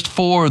not just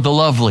for the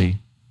lovely.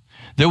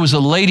 There was a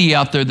lady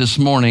out there this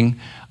morning.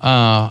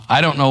 I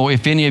don't know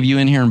if any of you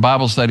in here in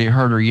Bible study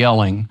heard her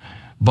yelling,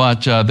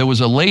 but there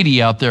was a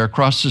lady out there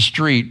across the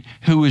street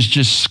who was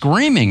just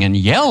screaming and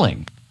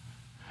yelling.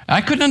 I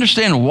couldn't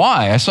understand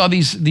why. I saw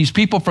these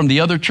people from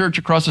the other church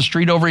across the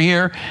street over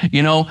here,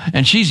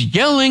 and she's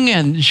yelling,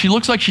 and she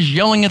looks like she's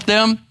yelling at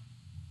them.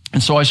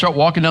 And so I start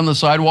walking down the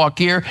sidewalk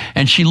here,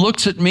 and she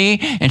looks at me,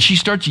 and she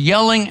starts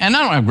yelling. And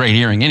I don't have great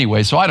hearing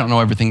anyway, so I don't know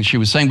everything she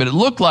was saying, but it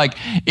looked like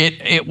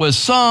it was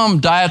some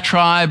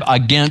diatribe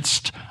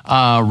against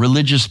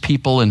religious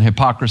people and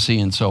hypocrisy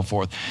and so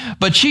forth.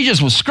 But she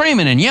just was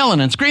screaming and yelling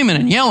and screaming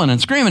and yelling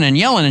and screaming and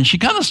yelling, and she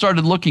kind of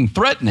started looking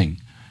threatening.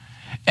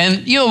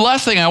 And, the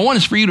last thing I want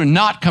is for you to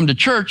not come to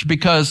church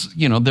because,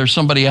 there's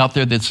somebody out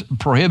there that's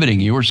prohibiting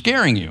you or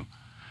scaring you.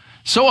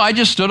 So I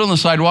just stood on the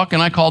sidewalk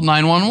and I called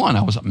 911.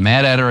 I was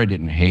mad at her. I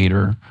didn't hate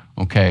her,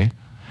 okay?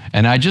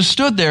 And I just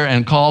stood there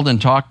and called and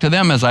talked to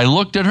them as I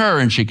looked at her,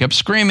 and she kept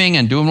screaming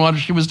and doing what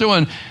she was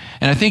doing.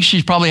 And I think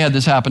she's probably had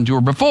this happen to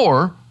her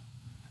before,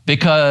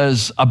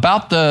 because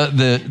about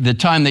the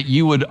time that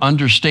you would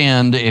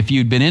understand, if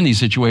you'd been in these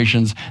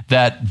situations,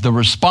 that the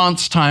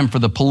response time for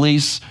the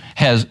police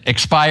has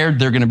expired.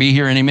 They're going to be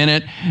here any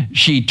minute.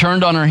 She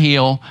turned on her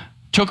heel,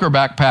 took her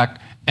backpack,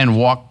 and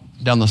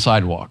walked down the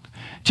sidewalk.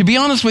 To be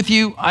honest with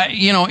you,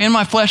 in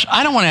my flesh,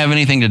 I don't want to have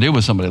anything to do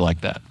with somebody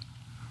like that,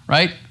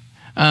 right?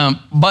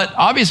 But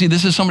obviously,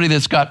 this is somebody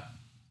that's got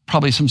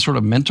probably some sort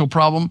of mental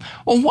problem.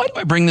 Well, why do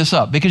I bring this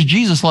up? Because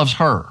Jesus loves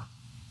her.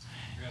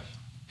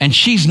 And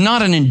she's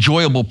not an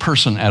enjoyable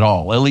person at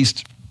all, at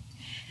least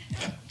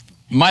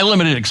my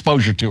limited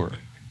exposure to her,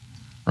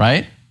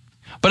 right?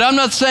 But I'm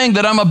not saying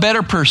that I'm a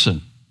better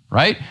person,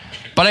 right?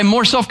 But I'm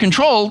more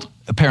self-controlled,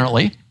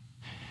 apparently.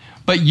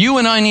 But you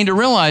and I need to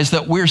realize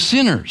that we're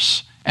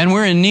sinners and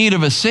we're in need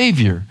of a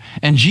Savior.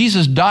 And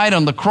Jesus died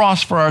on the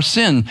cross for our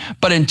sin.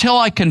 But until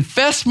I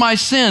confess my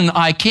sin,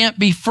 I can't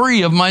be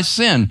free of my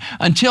sin.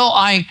 Until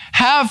I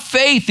have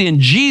faith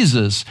in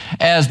Jesus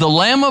as the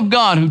Lamb of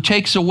God who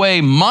takes away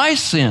my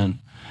sin,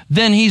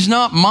 then he's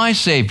not my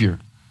Savior.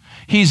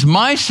 He's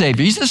my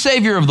Savior. He's the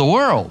Savior of the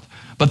world.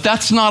 But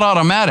that's not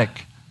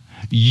automatic.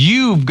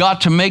 You've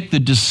got to make the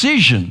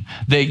decision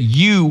that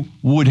you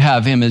would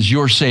have him as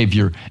your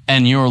Savior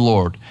and your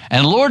Lord.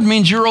 And Lord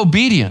means you're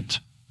obedient.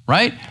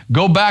 Right?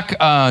 Go back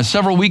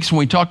several weeks when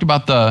we talked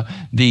about the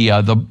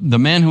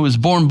man who was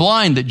born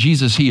blind that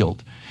Jesus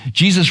healed.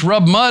 Jesus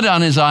rubbed mud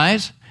on his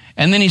eyes,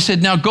 and then he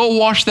said, now go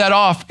wash that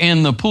off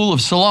in the pool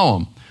of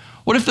Siloam.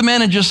 What if the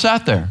man had just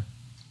sat there?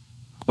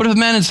 What if the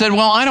man had said,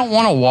 well, I don't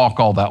want to walk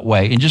all that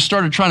way, and just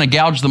started trying to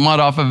gouge the mud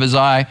off of his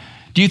eye?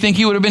 Do you think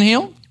he would have been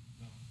healed?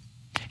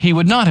 He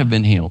would not have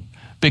been healed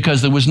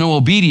because there was no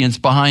obedience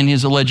behind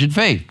his alleged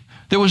faith.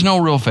 There was no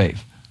real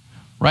faith,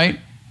 right?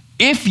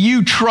 If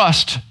you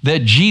trust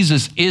that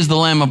Jesus is the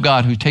Lamb of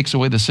God who takes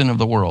away the sin of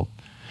the world,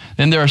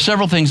 then there are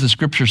several things the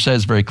Scripture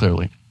says very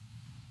clearly.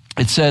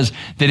 It says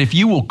that if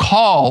you will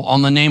call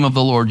on the name of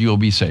the Lord, you will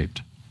be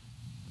saved.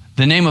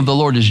 The name of the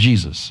Lord is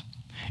Jesus.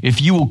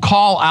 If you will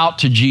call out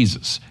to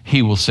Jesus,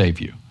 he will save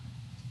you.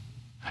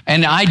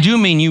 And I do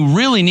mean you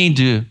really need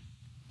to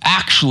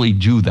actually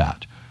do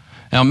that.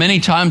 Now, many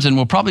times, and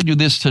we'll probably do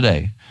this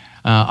today,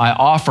 I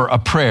offer a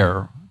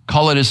prayer,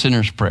 call it a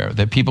sinner's prayer,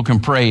 that people can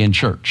pray in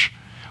church,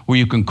 where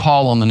you can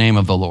call on the name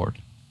of the Lord,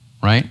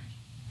 right?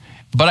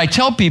 But I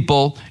tell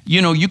people,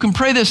 you can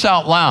pray this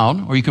out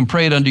loud or you can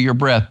pray it under your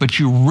breath, but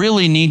you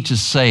really need to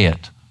say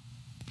it.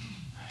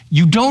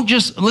 You don't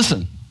just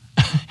listen.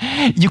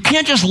 You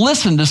can't just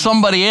listen to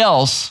somebody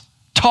else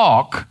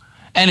talk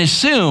and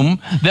assume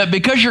that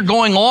because you're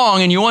going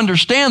along and you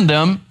understand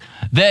them,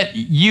 that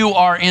you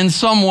are in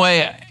some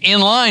way in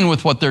line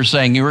with what they're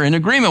saying. You're in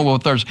agreement with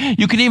what they're saying.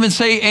 You can even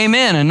say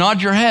amen and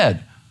nod your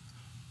head.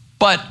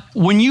 But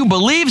when you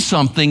believe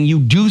something, you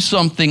do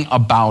something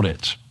about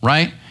it,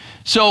 right?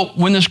 So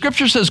when the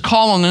scripture says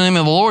call on the name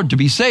of the Lord to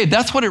be saved,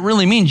 that's what it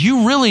really means.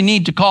 You really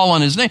need to call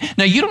on his name.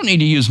 Now, you don't need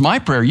to use my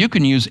prayer. You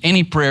can use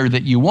any prayer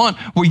that you want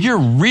where you're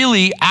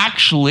really,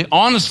 actually,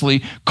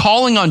 honestly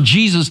calling on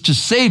Jesus to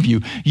save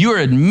you. You're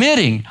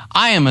admitting,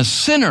 I am a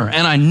sinner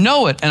and I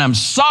know it and I'm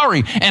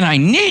sorry and I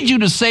need you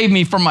to save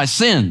me from my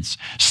sins.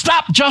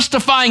 Stop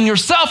justifying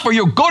yourself or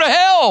you'll go to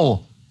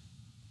hell.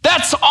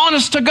 That's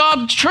honest to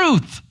God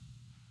truth.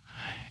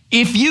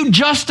 If you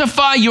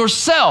justify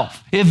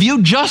yourself, if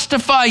you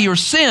justify your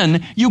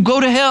sin, you go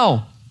to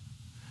hell.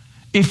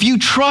 If you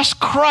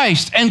trust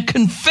Christ and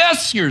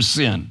confess your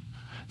sin,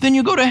 then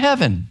you go to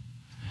heaven.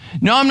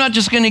 No, I'm not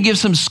just going to give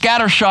some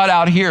scattershot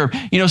out here,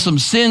 some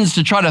sins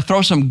to try to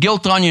throw some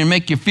guilt on you and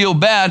make you feel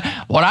bad.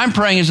 What I'm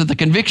praying is that the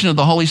conviction of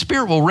the Holy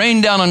Spirit will rain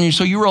down on you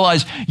so you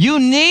realize you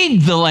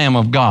need the Lamb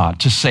of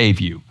God to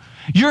save you.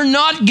 You're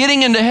not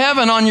getting into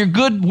heaven on your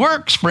good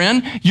works,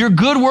 friend. Your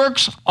good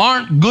works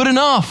aren't good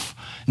enough.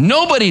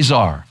 Nobody's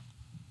are.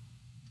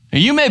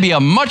 You may be a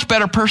much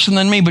better person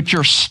than me, but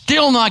you're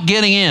still not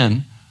getting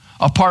in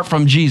apart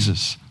from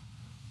Jesus.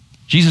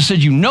 Jesus said,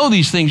 you know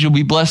these things, you'll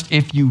be blessed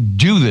if you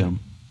do them,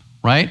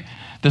 right?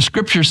 The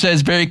scripture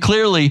says very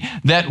clearly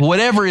that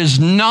whatever is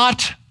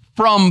not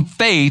from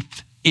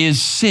faith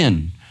is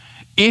sin.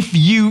 If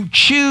you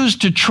choose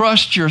to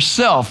trust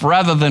yourself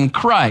rather than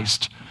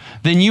Christ,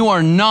 then you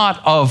are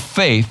not of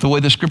faith. The way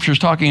the scripture is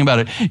talking about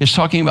it is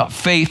talking about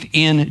faith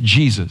in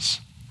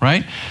Jesus,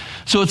 right?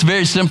 So it's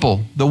very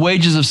simple. The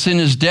wages of sin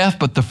is death,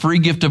 but the free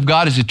gift of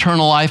God is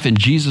eternal life in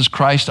Jesus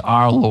Christ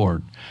our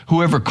Lord.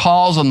 Whoever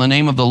calls on the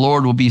name of the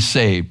Lord will be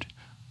saved.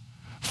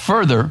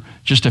 Further,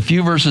 just a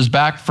few verses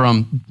back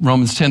from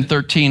Romans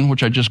 10:13,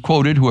 which I just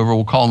quoted, whoever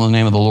will call on the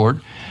name of the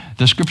Lord,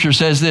 the scripture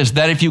says this,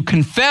 that if you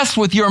confess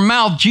with your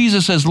mouth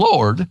Jesus as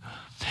Lord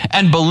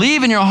and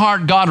believe in your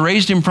heart God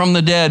raised him from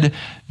the dead,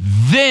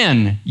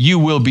 then you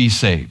will be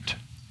saved.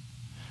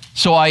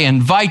 So I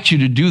invite you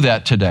to do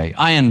that today.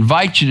 I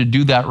invite you to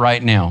do that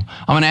right now.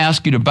 I'm going to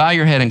ask you to bow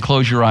your head and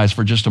close your eyes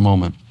for just a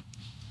moment.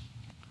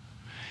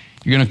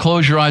 You're going to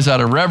close your eyes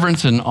out of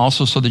reverence and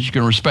also so that you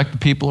can respect the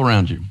people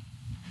around you.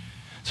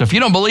 So if you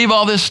don't believe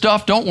all this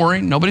stuff, don't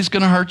worry. Nobody's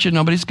going to hurt you.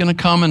 Nobody's going to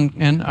come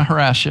and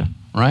harass you,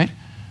 right?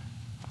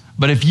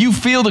 But if you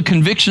feel the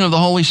conviction of the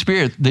Holy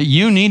Spirit that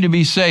you need to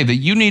be saved, that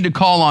you need to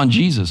call on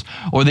Jesus,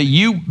 or that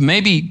you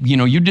maybe,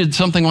 you did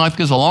something like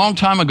this a long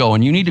time ago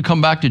and you need to come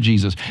back to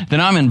Jesus,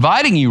 then I'm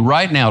inviting you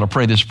right now to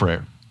pray this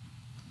prayer.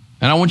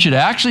 And I want you to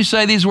actually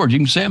say these words. You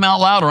can say them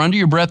out loud or under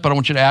your breath, but I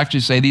want you to actually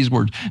say these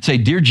words. Say,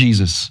 Dear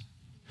Jesus,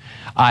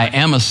 I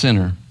am a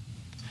sinner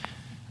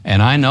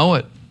and I know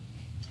it,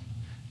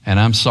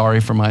 and I'm sorry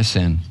for my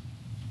sin.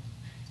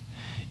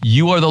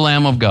 You are the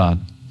Lamb of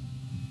God.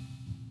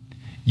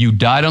 You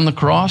died on the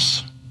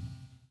cross,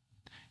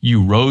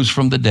 you rose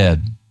from the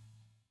dead,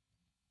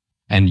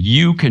 and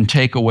you can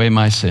take away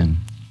my sin.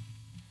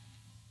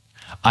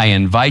 I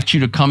invite you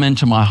to come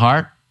into my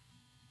heart.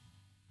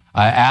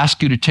 I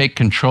ask you to take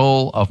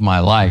control of my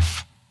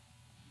life.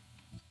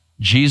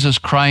 Jesus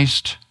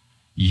Christ,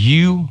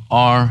 you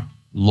are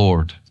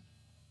Lord.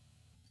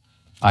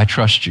 I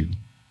trust you.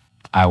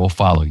 I will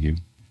follow you.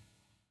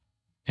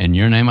 In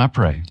your name I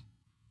pray.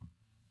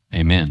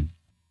 Amen.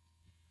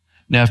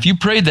 Now, if you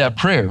prayed that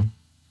prayer,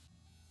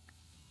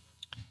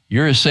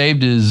 you're as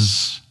saved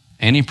as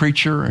any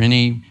preacher or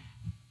any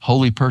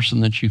holy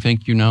person that you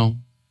think you know,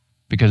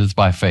 because it's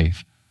by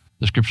faith.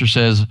 The scripture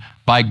says,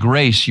 by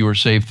grace you are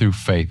saved through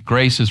faith.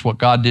 Grace is what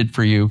God did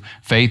for you.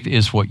 Faith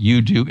is what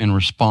you do in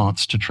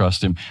response to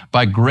trust him.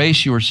 By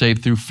grace you are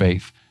saved through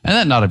faith, and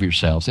that not of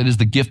yourselves. It is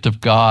the gift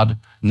of God,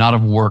 not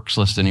of works,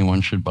 lest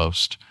anyone should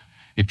boast.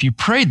 If you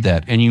prayed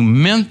that and you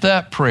meant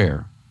that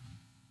prayer,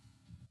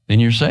 then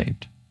you're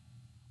saved.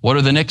 What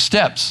are the next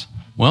steps?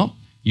 Well,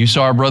 you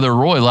saw our brother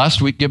Roy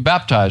last week get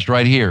baptized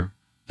right here.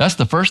 That's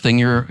the first thing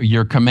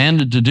you're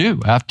commanded to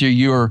do. After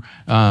you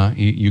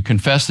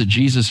confess that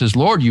Jesus is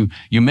Lord, you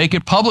make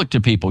it public to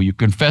people. You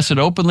confess it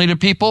openly to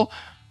people,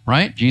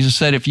 right? Jesus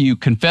said, if you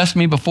confess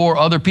me before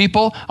other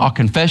people, I'll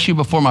confess you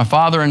before my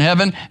Father in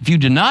heaven. If you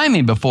deny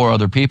me before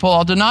other people,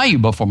 I'll deny you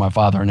before my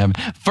Father in heaven.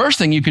 First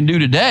thing you can do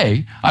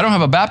today, I don't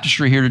have a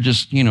baptistry here to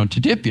just, to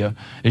dip you,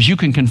 is you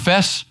can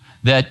confess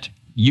that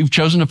you've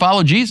chosen to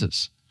follow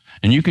Jesus.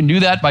 And you can do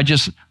that by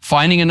just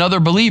finding another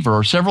believer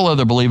or several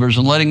other believers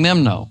and letting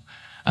them know.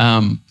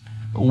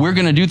 We're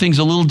going to do things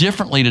a little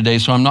differently today,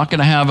 so I'm not going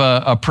to have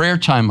a prayer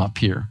time up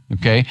here,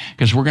 okay?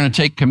 Because we're going to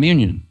take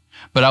communion.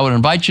 But I would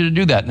invite you to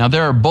do that. Now,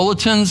 there are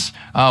bulletins.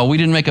 We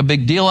didn't make a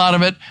big deal out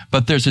of it,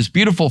 but there's this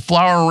beautiful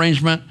flower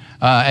arrangement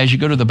as you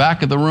go to the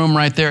back of the room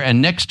right there,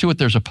 and next to it,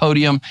 there's a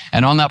podium,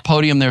 and on that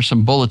podium, there's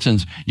some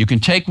bulletins. You can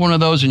take one of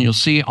those, and you'll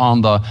see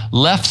on the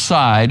left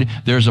side,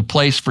 there's a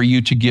place for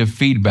you to give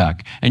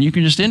feedback. And you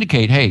can just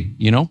indicate, hey,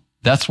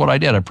 That's what I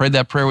did. I prayed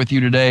that prayer with you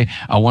today.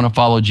 I want to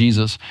follow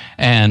Jesus.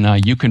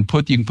 And you can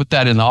put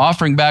that in the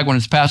offering bag when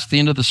it's passed at the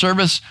end of the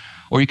service,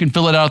 or you can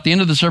fill it out at the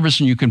end of the service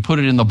and you can put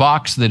it in the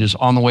box that is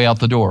on the way out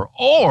the door.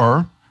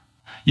 Or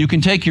you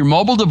can take your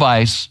mobile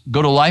device,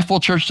 go to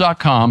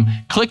lifewellchurch.com,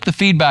 click the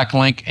feedback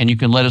link, and you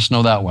can let us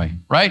know that way,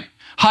 right?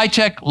 High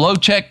tech, low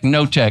tech,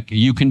 no tech,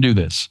 you can do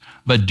this,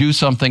 but do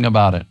something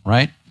about it,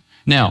 right?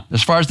 Now,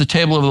 as far as the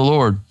table of the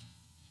Lord,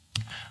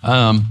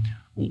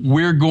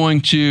 we're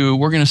going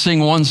to sing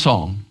one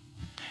song.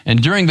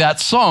 And during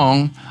that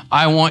song,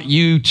 I want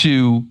you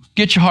to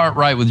get your heart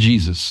right with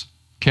Jesus,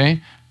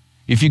 okay?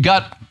 If you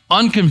got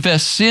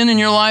unconfessed sin in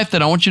your life,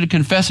 then I want you to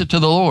confess it to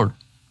the Lord.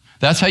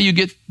 That's how you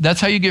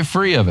get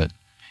free of it.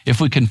 If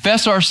we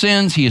confess our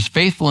sins, he is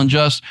faithful and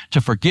just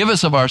to forgive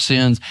us of our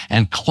sins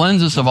and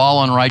cleanse us of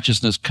all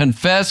unrighteousness.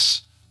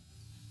 Confess,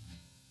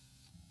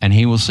 and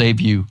he will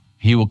save you.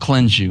 He will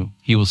cleanse you.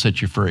 He will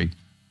set you free.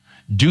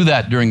 Do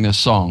that during this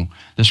song.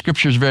 The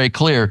scripture is very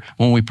clear.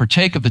 When we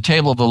partake of the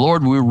table of the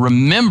Lord, we're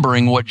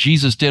remembering what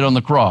Jesus did on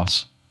the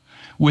cross.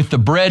 With the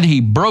bread,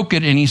 he broke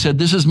it and he said,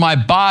 this is my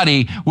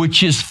body,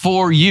 which is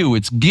for you.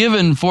 It's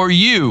given for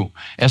you.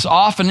 As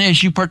often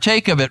as you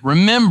partake of it,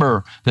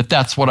 remember that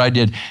that's what I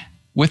did.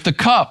 With the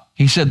cup,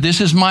 he said, this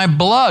is my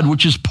blood,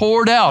 which is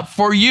poured out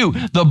for you.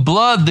 The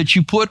blood that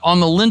you put on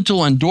the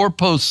lintel and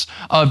doorposts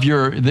of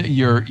your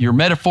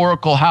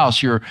metaphorical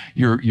house, your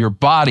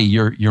body,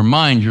 your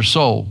mind, your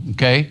soul,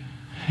 okay?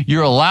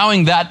 You're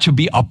allowing that to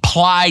be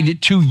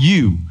applied to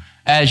you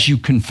as you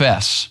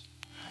confess.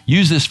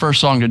 Use this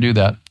first song to do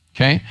that.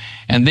 Okay,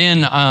 and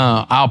then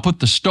I'll put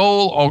the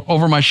stole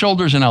over my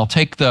shoulders and I'll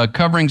take the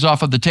coverings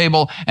off of the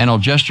table and I'll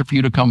gesture for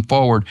you to come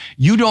forward.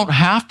 You don't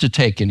have to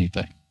take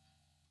anything,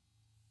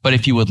 but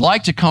if you would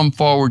like to come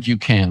forward, you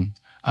can.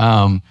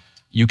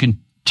 You can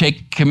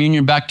take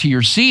communion back to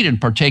your seat and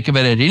partake of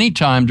it at any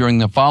time during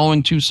the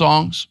following two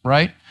songs,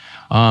 right?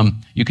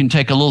 You can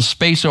take a little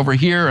space over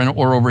here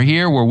or over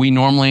here where we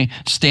normally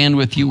stand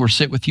with you or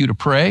sit with you to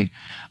pray.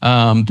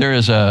 There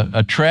is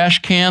a trash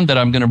can that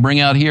I'm going to bring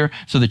out here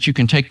so that you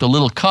can take the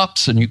little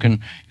cups and you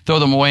can throw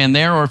them away in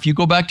there. Or if you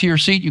go back to your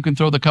seat, you can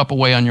throw the cup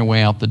away on your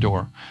way out the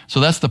door.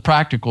 So that's the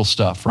practical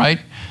stuff, right?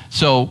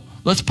 So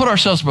let's put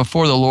ourselves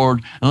before the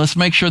Lord and let's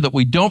make sure that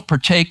we don't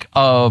partake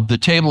of the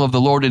table of the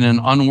Lord in an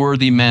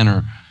unworthy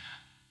manner.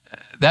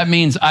 That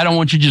means I don't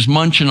want you just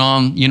munching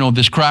on,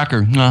 this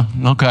cracker.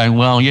 Okay,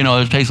 well,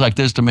 it tastes like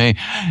this to me.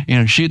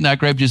 Shooting that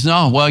grape juice.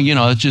 No, well,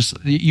 it's just,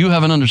 you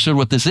haven't understood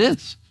what this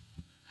is.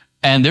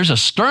 And there's a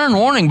stern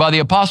warning by the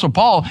Apostle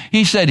Paul.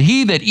 He said,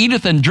 he that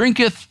eateth and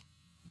drinketh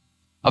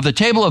of the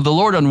table of the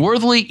Lord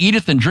unworthily,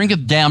 eateth and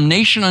drinketh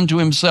damnation unto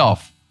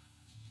himself.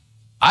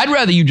 I'd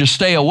rather you just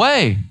stay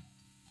away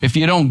if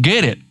you don't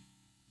get it.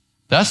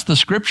 That's the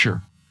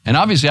scripture. And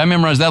obviously I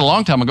memorized that a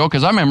long time ago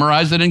because I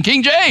memorized it in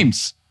King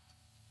James.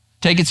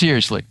 Take it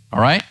seriously, all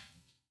right?